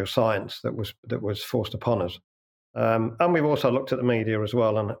behavioural science that was forced upon us. And we've also looked at the media as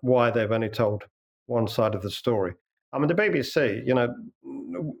well and why they've only told one side of the story. I mean, the BBC,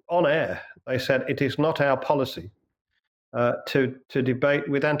 on air, they said it is not our policy to debate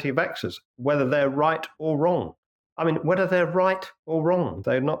with anti-vaxxers, whether they're right or wrong. I mean, whether they're right or wrong,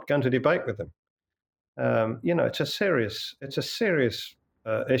 they're not going to debate with them. It's a serious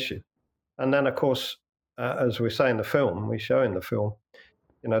issue. And then, of course, as we say in the film, we show in the film,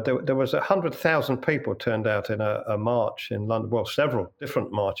 there was 100,000 people turned out in a march in London. Well, several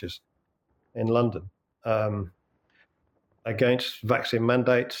different marches in London against vaccine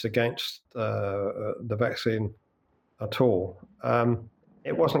mandates, against the vaccine at all.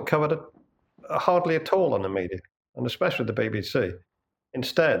 It wasn't covered hardly at all on the media, and especially the BBC.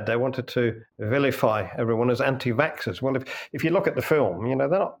 Instead, they wanted to vilify everyone as anti-vaxxers. Well, if you look at the film,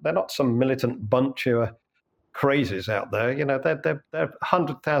 they're not some militant bunch who are crazies out there. They're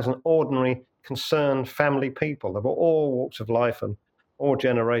 100,000 ordinary, concerned family people of all walks of life and all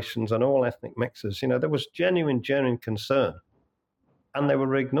generations and all ethnic mixes. There was genuine concern, and they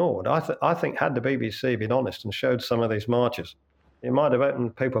were ignored. I think had the BBC been honest and showed some of these marches, it might have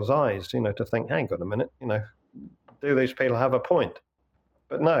opened people's eyes, to think, hang on a minute, do these people have a point?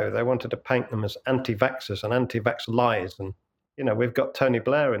 But no, they wanted to paint them as anti-vaxxers and anti-vax lies. And, we've got Tony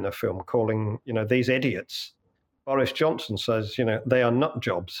Blair in the film calling, these idiots. Boris Johnson says, they are nut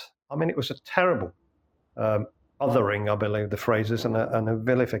jobs. I mean, it was a terrible othering, I believe the phrase is, and a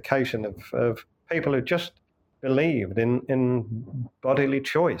vilification of people who just believed in bodily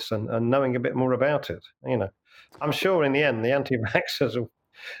choice and knowing a bit more about it. I'm sure in the end, the anti-vaxxers will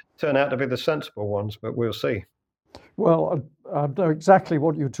turn out to be the sensible ones, but we'll see. Well, I know exactly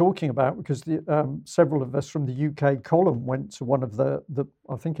what you're talking about because several of us from the UK column went to one of the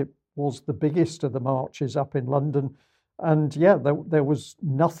I think it was the biggest of the marches up in London. And there was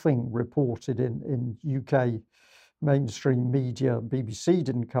nothing reported in UK mainstream media. BBC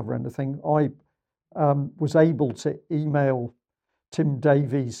didn't cover anything. I was able to email Tim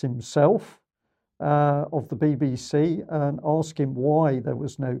Davies himself of the BBC and ask him why there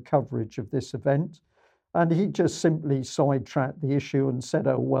was no coverage of this event. And he just simply sidetracked the issue and said,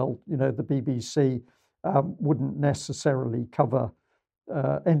 oh, well, the BBC wouldn't necessarily cover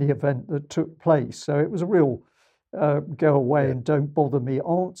any event that took place. So it was a real go away and don't bother me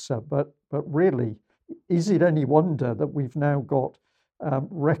answer. But really, is it any wonder that we've now got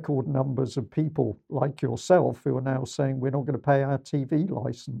record numbers of people like yourself who are now saying we're not going to pay our TV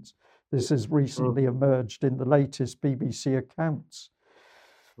license? This has recently emerged in the latest BBC accounts.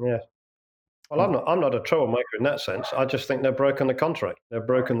 Yeah. Well, I'm not a troublemaker in that sense. I just think they've broken the contract. They've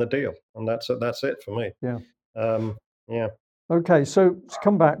broken the deal, and that's it for me. Yeah. Yeah. Okay, so to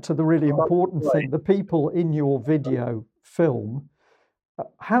come back to the really important thing, the people in your video film,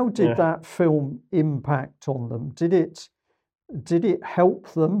 how did that film impact on them? Did it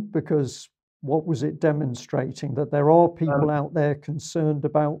help them? Because what was it demonstrating? That there are people out there concerned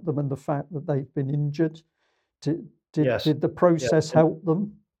about them and the fact that they've been injured? Did the process help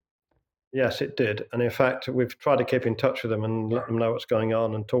them? Yes, it did. And in fact, we've tried to keep in touch with them and let them know what's going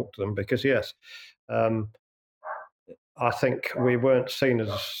on and talk to them because, yes, I think we weren't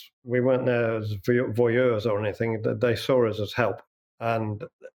there as voyeurs or anything. They saw us as help. And,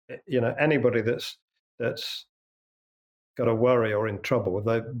 anybody that's got a worry or in trouble,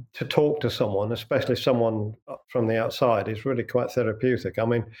 to talk to someone, especially someone from the outside, is really quite therapeutic. I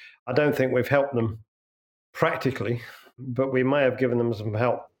mean, I don't think we've helped them practically, but we may have given them some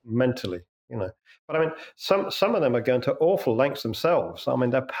help mentally, But I mean, some of them are going to awful lengths themselves. I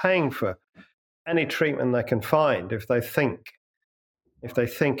mean, they're paying for any treatment they can find if they think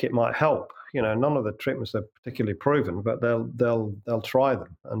it might help. None of the treatments are particularly proven, but they'll try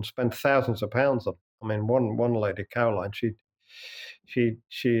them and spend thousands of pounds on. I mean, one lady, Caroline, she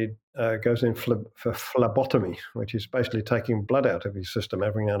goes in for phlebotomy, which is basically taking blood out of your system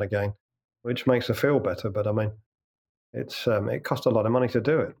every now and again, which makes her feel better. But I mean, it cost a lot of money to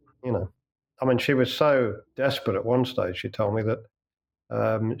do it. I mean, she was so desperate at one stage. She told me that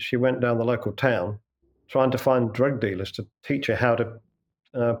she went down the local town trying to find drug dealers to teach her how to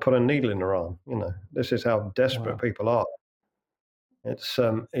put a needle in her arm. This is how desperate people are.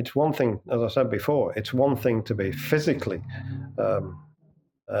 It's one thing, as I said before, it's one thing to be physically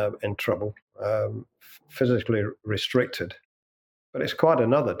in trouble, physically restricted, but it's quite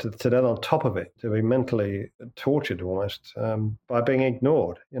another to then on top of it to be mentally tortured almost by being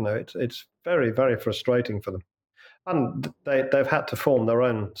ignored. It's very, very frustrating for them, and they've had to form their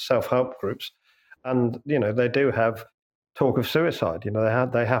own self-help groups, and they do have talk of suicide.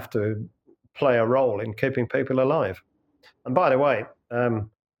 They have to play a role in keeping people alive. And by the way,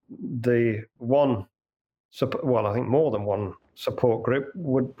 the one, I think more than one support group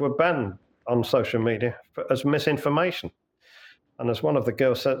were banned on social media as misinformation. And as one of the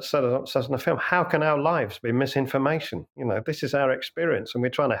girls says in the film, how can our lives be misinformation? This is our experience, and we're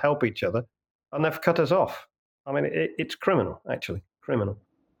trying to help each other, and they've cut us off. I mean, it's criminal, actually, criminal.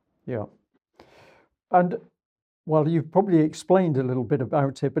 Yeah. And well, you've probably explained a little bit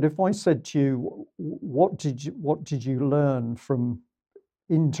about it, but if I said to you, what did you learn from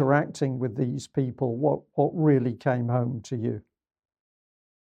interacting with these people? What really came home to you?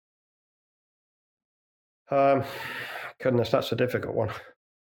 Goodness, that's a difficult one.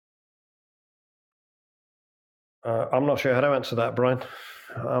 I'm not sure how to answer that, Brian.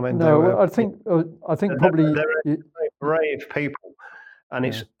 I mean, no, I think probably they're very brave people, and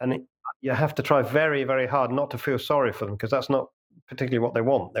you have to try very, very hard not to feel sorry for them, because that's not particularly what they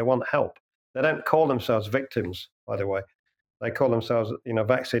want. They want help. They don't call themselves victims, by the way. They call themselves,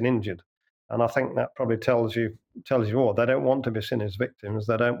 vaccine injured, and I think that probably tells you all. They don't want to be seen as victims.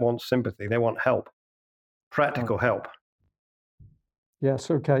 They don't want sympathy. They want help, practical help.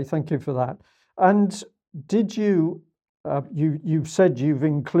 Yes. Okay. Thank you for that. And did you? You've said you've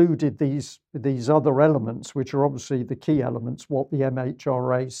included these other elements, which are obviously the key elements, what the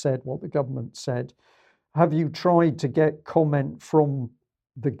MHRA said, what the government said. Have you tried to get comment from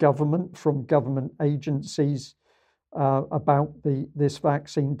the government, from government agencies about this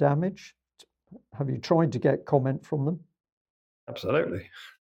vaccine damage? Have you tried to get comment from them? Absolutely.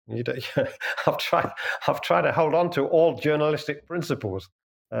 I've tried to hold on to all journalistic principles.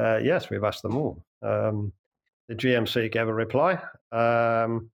 Yes, we've asked them all. The GMC gave a reply.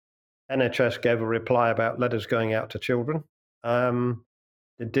 NHS gave a reply about letters going out to children. The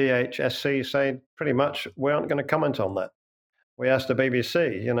DHSC said pretty much we aren't going to comment on that. We asked the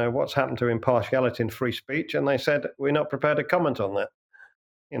BBC, what's happened to impartiality and free speech, and they said we're not prepared to comment on that.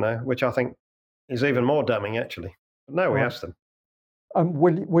 Which I think is even more damning, actually. But no, we asked them.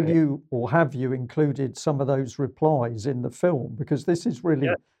 Will you or have you included some of those replies in the film? Because this is really,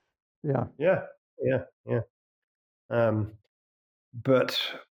 yeah, yeah, yeah, yeah. But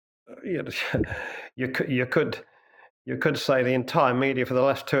you could say the entire media for the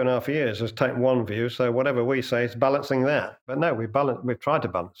last 2.5 years has taken one view, so whatever we say is balancing that. But no, we've tried to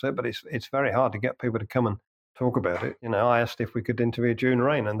balance it, but it's very hard to get people to come and talk about it. I asked if we could interview June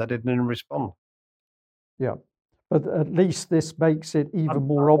Rain, and they didn't respond. Yeah, but at least this makes it even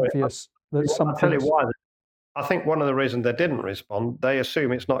more obvious that something. I'll tell you why. I think one of the reasons they didn't respond, they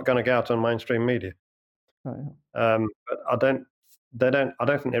assume it's not going to go out on mainstream media. Oh, yeah. But I don't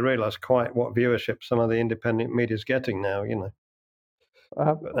think they realise quite what viewership some of the independent media is getting now.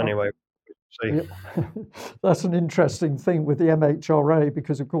 But anyway, see. Yeah. That's an interesting thing with the MHRA,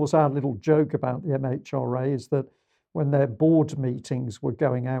 because of course our little joke about the MHRA is that when their board meetings were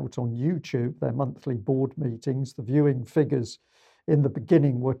going out on YouTube, their monthly board meetings, the viewing figures in the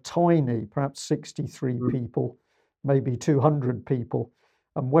beginning were tiny, perhaps 63 people, maybe 200 people.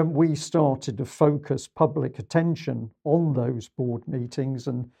 And when we started to focus public attention on those board meetings,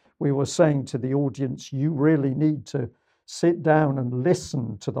 and we were saying to the audience, you really need to sit down and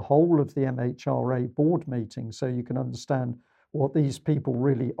listen to the whole of the MHRA board meeting so you can understand what these people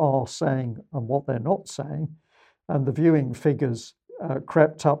really are saying and what they're not saying. And the viewing figures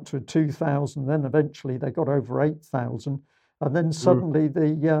crept up to 2,000, then eventually they got over 8,000. And then suddenly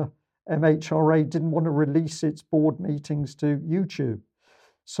the MHRA didn't want to release its board meetings to YouTube.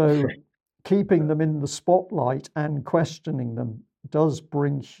 So keeping them in the spotlight and questioning them does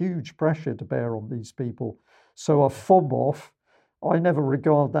bring huge pressure to bear on these people. So a fob off, I never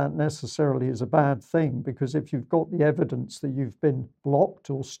regard that necessarily as a bad thing, because if you've got the evidence that you've been blocked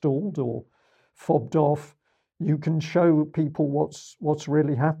or stalled or fobbed off, you can show people what's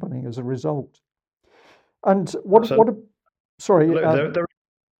really happening as a result. And sorry,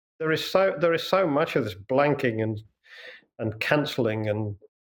 there is so much of this blanking and cancelling and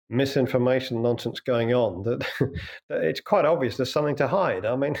misinformation nonsense going on that it's quite obvious there's something to hide.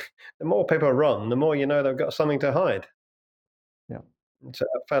 I mean, the more people run, the more you know they've got something to hide. Yeah, it's a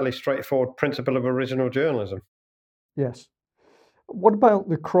fairly straightforward principle of original journalism. Yes. What about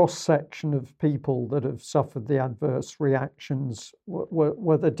the cross-section of people that have suffered the adverse reactions?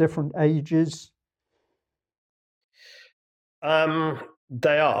 Were there different ages?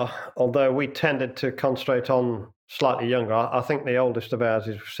 They are, although we tended to concentrate on slightly younger. I think the oldest of ours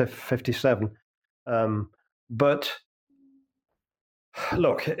is 57. But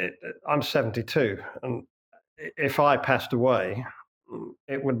look, I'm 72, and if I passed away,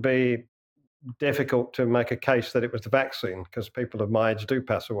 it would be difficult to make a case that it was the vaccine, because people of my age do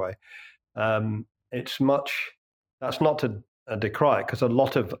pass away. That's not to decry, because a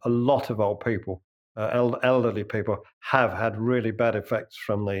lot of old people, elderly people, have had really bad effects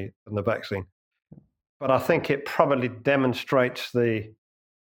from the vaccine. But I think it probably demonstrates the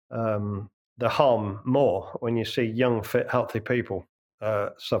harm more when you see young, fit, healthy people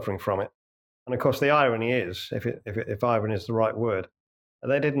suffering from it. And of course, the irony is, if irony is the right word,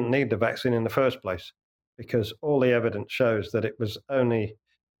 they didn't need the vaccine in the first place, because all the evidence shows that it was only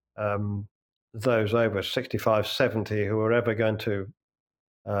those over 65, 70 who were ever going to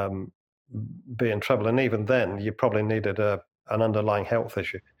be in trouble. And even then, you probably needed an underlying health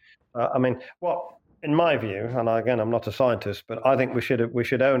issue. I mean, in my view, and again, I'm not a scientist, but I think we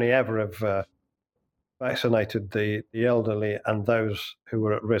should only ever have vaccinated the elderly and those who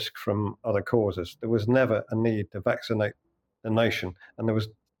were at risk from other causes. There was never a need to vaccinate the nation, and there was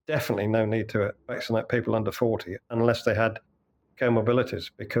definitely no need to vaccinate people under 40 unless they had comorbidities,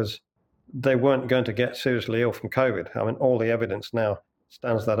 because they weren't going to get seriously ill from COVID. I mean, all the evidence now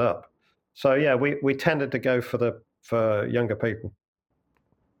stands that up. So yeah, we tended to go for younger people.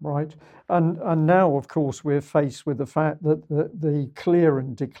 Right. And now, of course, we're faced with the fact that the clear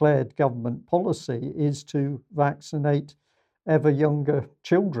and declared government policy is to vaccinate ever younger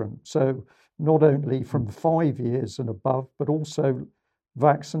children. So not only from 5 years and above, but also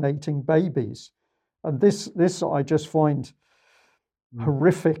vaccinating babies. And this I just find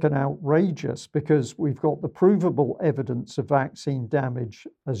horrific and outrageous, because we've got the provable evidence of vaccine damage,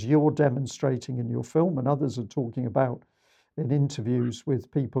 as you're demonstrating in your film and others are talking about in interviews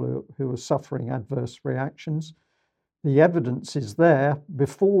with people who are suffering adverse reactions. The evidence is there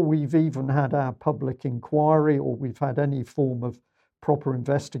before we've even had our public inquiry or we've had any form of proper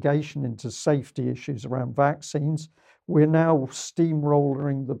investigation into safety issues around vaccines. We're now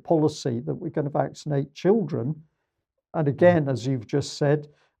steamrolling the policy that we're going to vaccinate children. And again, as you've just said,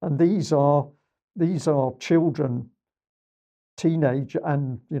 and these are children, teenage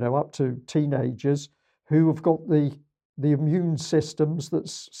and up to teenagers, who have got the the immune systems that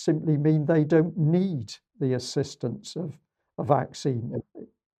simply mean they don't need the assistance of a vaccine.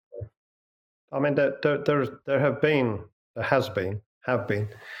 I mean, there has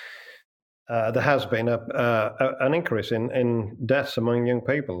been an increase in deaths among young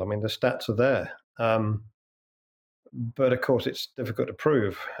people. I mean, the stats are there. But of course, it's difficult to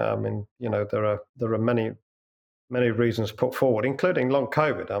prove. I mean, there are many reasons put forward, including long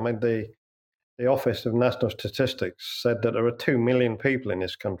COVID. I mean, the Office of National Statistics said that there are 2 million people in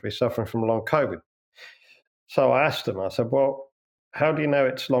this country suffering from long COVID. So I asked them, I said, well, how do you know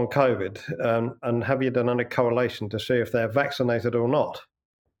it's long COVID? And have you done any correlation to see if they're vaccinated or not?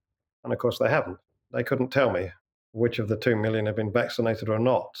 And of course, they haven't. They couldn't tell me which of the 2 million have been vaccinated or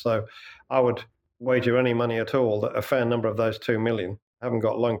not. So I would wager any money at all that a fair number of those 2 million haven't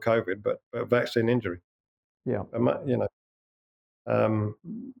got long COVID, but vaccine injury. Yeah.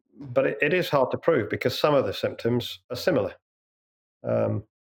 But it is hard to prove because some of the symptoms are similar. But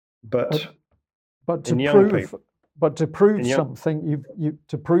to prove something,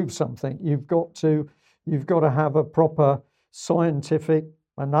 you've got to have a proper scientific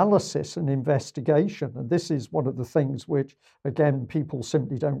analysis and investigation. And this is one of the things which, again, people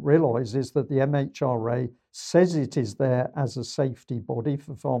simply don't realise, is that the MHRA says it is there as a safety body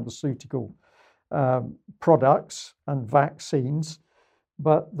for pharmaceutical products and vaccines,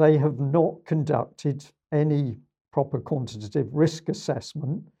 but they have not conducted any proper quantitative risk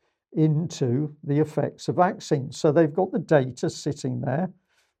assessment into the effects of vaccines. So they've got the data sitting there,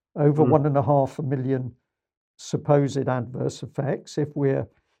 over 1.5 million supposed adverse effects. If we're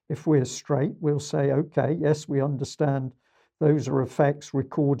straight, we'll say, okay, yes, we understand those are effects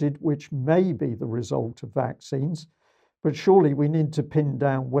recorded which may be the result of vaccines, but surely we need to pin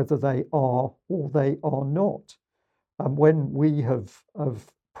down whether they are or they are not. And when we have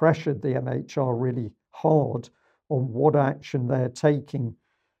pressured the MHR really hard on what action they're taking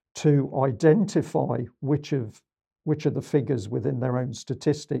to identify which of the figures within their own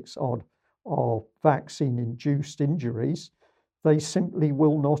statistics are vaccine-induced injuries, they simply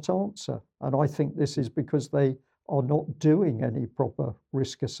will not answer. And I think this is because they are not doing any proper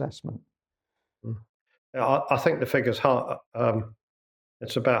risk assessment. I think the figure's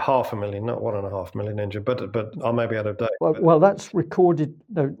it's about 500,000, not 1.5 million injured, but I may be out of date. Well, that's recorded.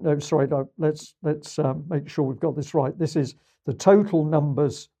 No, sorry. No, let's make sure we've got this right. This is the total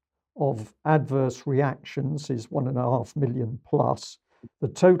numbers of adverse reactions is 1.5 million plus. The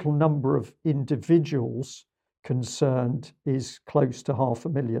total number of individuals concerned is close to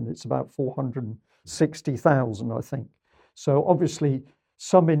 500,000. It's about 460,000, I think. So obviously,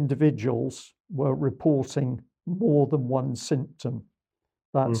 some individuals were reporting more than one symptom.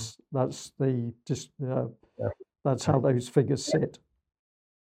 That's how those figures sit.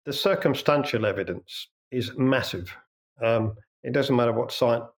 The circumstantial evidence is massive. It doesn't matter what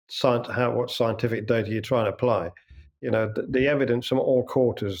scientific data you try and apply. The evidence from all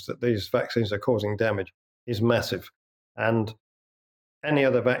quarters that these vaccines are causing damage is massive, and any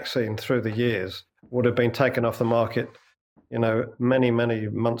other vaccine through the years would have been taken off the market, many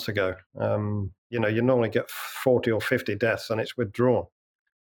months ago. You normally get 40 or 50 deaths, and it's withdrawn.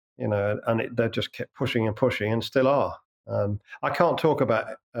 They just kept pushing and pushing, and still are. I can't talk about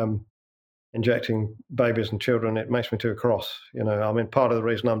injecting babies and children. It makes me too cross. Part of the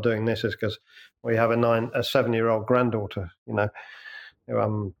reason I'm doing this is because we have a 7-year-old granddaughter, who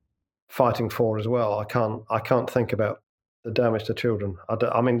I'm fighting for as well. I can't think about the damage to children.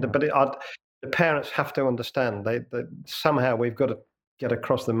 The parents have to understand that somehow we've got to get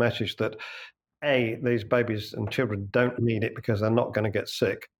across the message that A, these babies and children don't need it because they're not going to get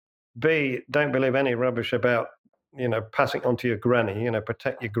sick. B, don't believe any rubbish about, passing on to your granny,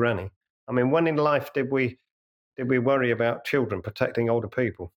 protect your granny. When in life did we worry about children protecting older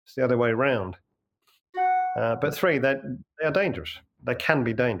people? It's the other way around. But 3, they are dangerous. They can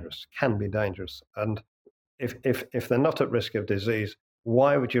be dangerous. And if they're not at risk of disease,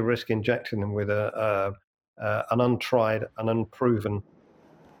 why would you risk injecting them with an untried and unproven,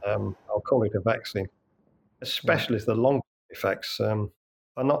 I'll call it a vaccine, especially if the long effects are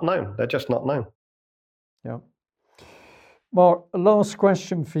not known. They're just not known. Yeah. Mark, last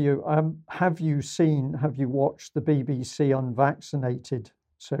question for you. Have you watched the BBC Unvaccinated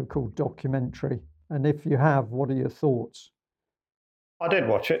so-called documentary? And if you have, what are your thoughts? I did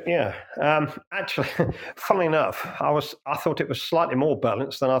watch it, yeah. Actually, funnily enough, I thought it was slightly more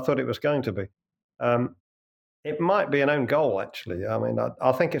balanced than I thought it was going to be. It might be an own goal, actually.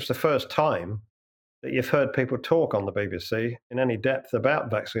 I think it's the first time that you've heard people talk on the BBC in any depth about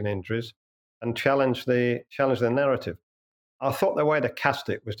vaccine injuries and challenge the narrative. I thought the way they cast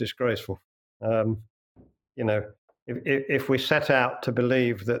it was disgraceful. if we set out to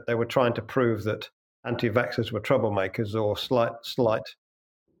believe that they were trying to prove that anti-vaxxers were troublemakers or slight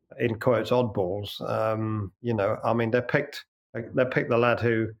in quotes oddballs, I mean they picked the lad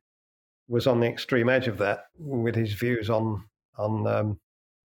who was on the extreme edge of that with his views on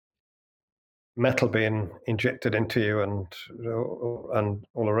metal being injected into you and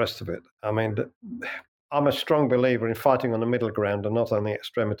all the rest of it. I mean, I'm a strong believer in fighting on the middle ground and not on the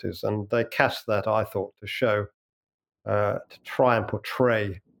extremities. And they cast that, I thought, to show, to try and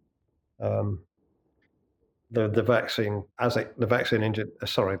portray the vaccine as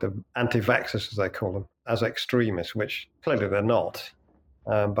the anti-vaxxers, as they call them, as extremists, which clearly they're not.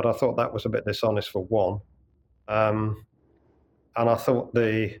 But I thought that was a bit dishonest for one. And I thought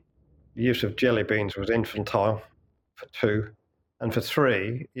the use of jelly beans was infantile for two. And for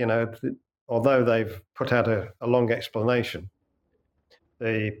three, although they've put out a long explanation,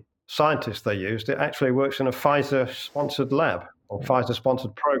 the scientists they used, it actually works in a Pfizer-sponsored lab or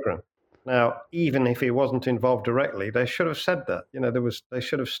Pfizer-sponsored program. Now, even if he wasn't involved directly, they should have said that. They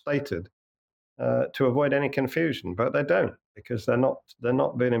should have stated to avoid any confusion, but they don't, because they're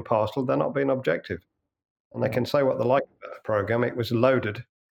not being impartial, they're not being objective, and they can say what they like about the program. It was loaded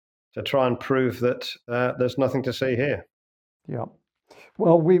to try and prove that there's nothing to see here. Yeah.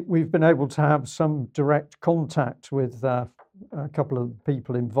 Well, we've been able to have some direct contact with a couple of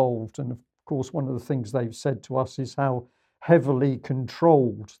people involved, and of course, one of the things they've said to us is how heavily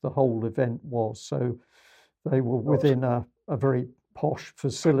controlled the whole event was. So they were within a very posh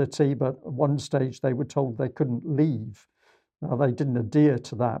facility, but at one stage they were told they couldn't leave. Now, they didn't adhere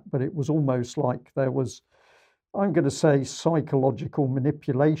to that, but it was almost like there was, I'm going to say, psychological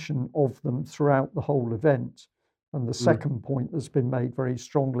manipulation of them throughout the whole event. And the second point that's been made very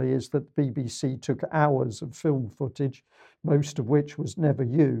strongly is that the BBC took hours of film footage, most of which was never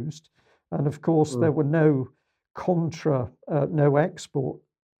used. And of course, there were no experts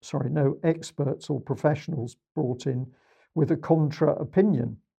or professionals brought in with a contra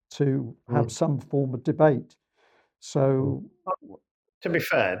opinion to have some form of debate. So, to be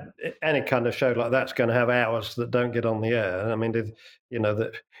fair, any kind of show like that's going to have hours that don't get on the air. I mean, the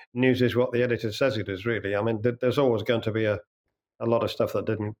news is what the editor says it is, really. I mean, there's always going to be a lot of stuff that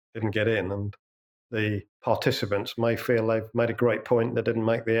didn't get in, and the participants may feel they've made a great point that didn't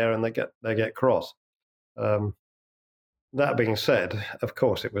make the air, and they get cross. That being said, of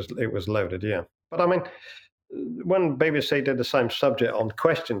course, it was loaded, yeah. But I mean, when BBC did the same subject on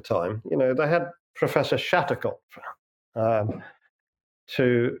Question Time, they had Professor Shattercott.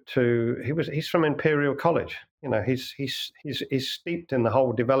 He's from Imperial College. He's steeped in the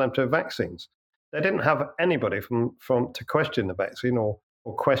whole development of vaccines. They didn't have anybody from to question the vaccine or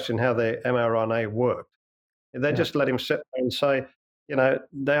question how the mRNA worked. They just let him sit there and say,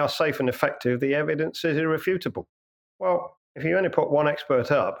 they are safe and effective. The evidence is irrefutable. Well, if you only put one expert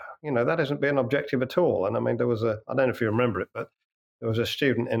up, that isn't being objective at all. And I mean, I don't know if you remember it, but there was a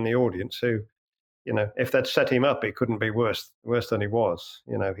student in the audience who, if they'd set him up, it couldn't be worse than he was.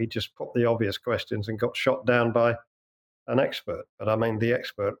 He just put the obvious questions and got shot down by an expert. But I mean, the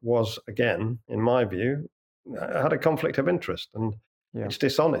expert was, again, in my view, had a conflict of interest, and it's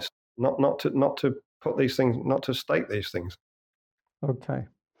dishonest not to put these things, not to state these things. Okay.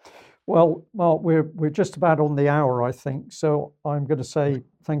 Well, Mark, we're just about on the hour, I think. So I'm going to say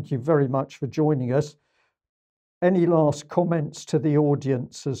thank you very much for joining us. Any last comments to the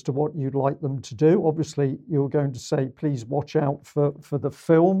audience as to what you'd like them to do? Obviously, you're going to say, please watch out for the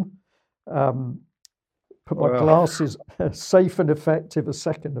film. Put my glasses, safe and effective, a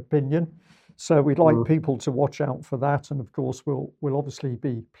second opinion. So we'd like people to watch out for that. And of course, we'll obviously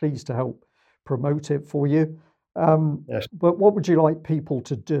be pleased to help promote it for you. Yes. But what would you like people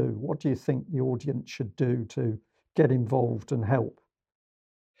to do? What do you think the audience should do to get involved and help?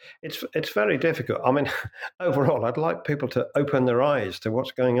 It's very difficult. I mean, overall, I'd like people to open their eyes to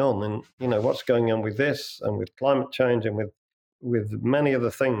what's going on, and what's going on with this and with climate change and with many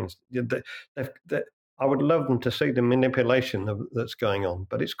other things. I would love them to see the manipulation that's going on,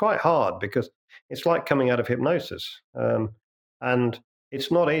 but it's quite hard because it's like coming out of hypnosis, and it's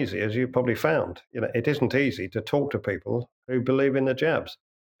not easy, as you probably found. It isn't easy to talk to people who believe in the jabs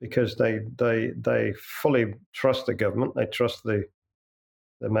because they fully trust the government, they trust the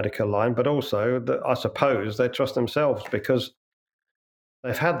medical line, but also I suppose they trust themselves because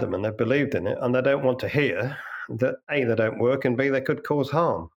they've had them and they've believed in it, and they don't want to hear that A, they don't work, and B, they could cause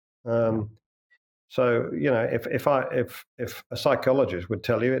harm. So if a psychologist would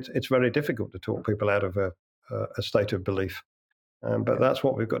tell you, it's very difficult to talk people out of a state of belief. But that's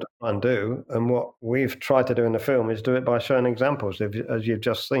what we've got to try and do. And what we've tried to do in the film is do it by showing examples, as you've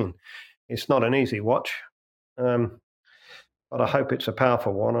just seen. It's not an easy watch. But I hope it's a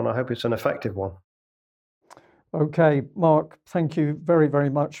powerful one, and I hope it's an effective one. Okay, Mark, thank you very, very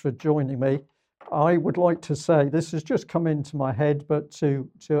much for joining me. I would like to say, this has just come into my head, but to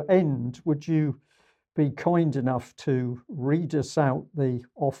end, would you be kind enough to read us out the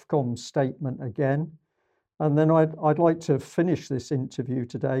Ofcom statement again? And then I'd like to finish this interview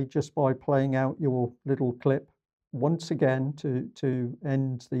today just by playing out your little clip once again to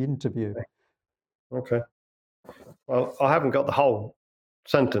end the interview. Okay. Well, I haven't got the whole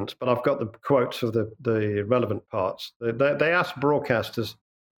sentence, but I've got the quotes of the relevant parts. They asked broadcasters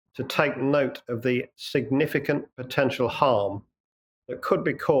to take note of the significant potential harm that could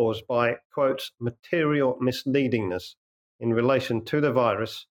be caused by, quotes, material misleadingness in relation to the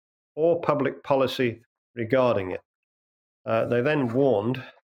virus or public policy regarding it. They then warned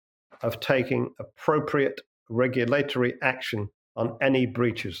of taking appropriate regulatory action on any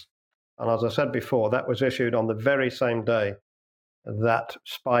breaches. And as I said before, that was issued on the very same day that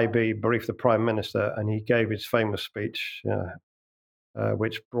Spivey briefed the Prime Minister, and he gave his famous speech,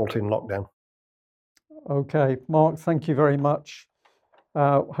 which brought in lockdown. Okay, Mark, thank you very much.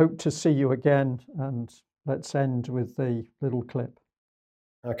 Hope to see you again, and let's end with the little clip.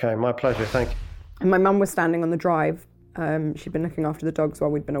 Okay, my pleasure, thank you. And my mum was standing on the drive. She'd been looking after the dogs while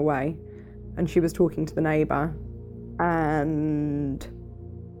we'd been away, and she was talking to the neighbour, and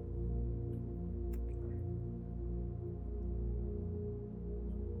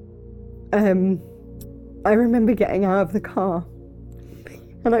I remember getting out of the car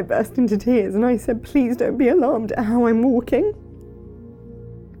and I burst into tears and I said, please don't be alarmed at how I'm walking.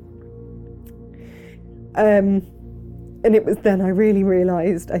 And it was then I really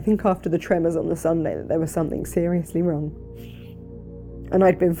realised, I think after the tremors on the Sunday, that there was something seriously wrong. And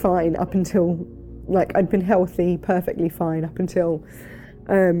I'd been fine up until, I'd been healthy, perfectly fine up until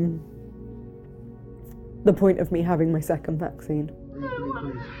the point of me having my second vaccine.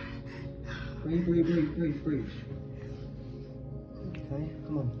 Breathe. Okay,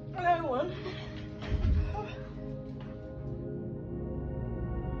 come on. I don't want.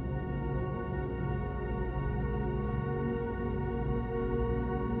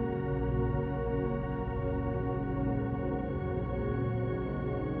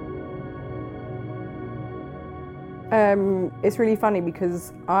 It's really funny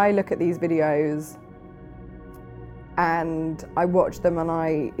because I look at these videos and I watch them and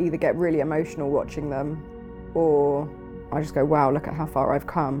I either get really emotional watching them or I just go, wow, look at how far I've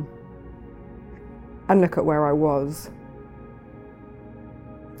come and look at where I was.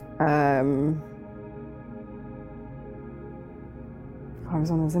 I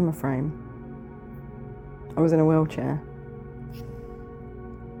was on a Zimmer frame. I was in a wheelchair.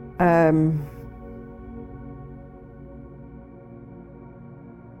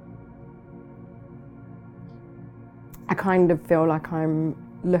 I kind of feel like I'm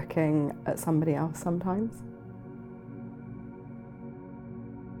looking at somebody else sometimes.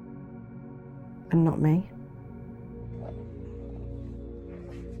 And not me.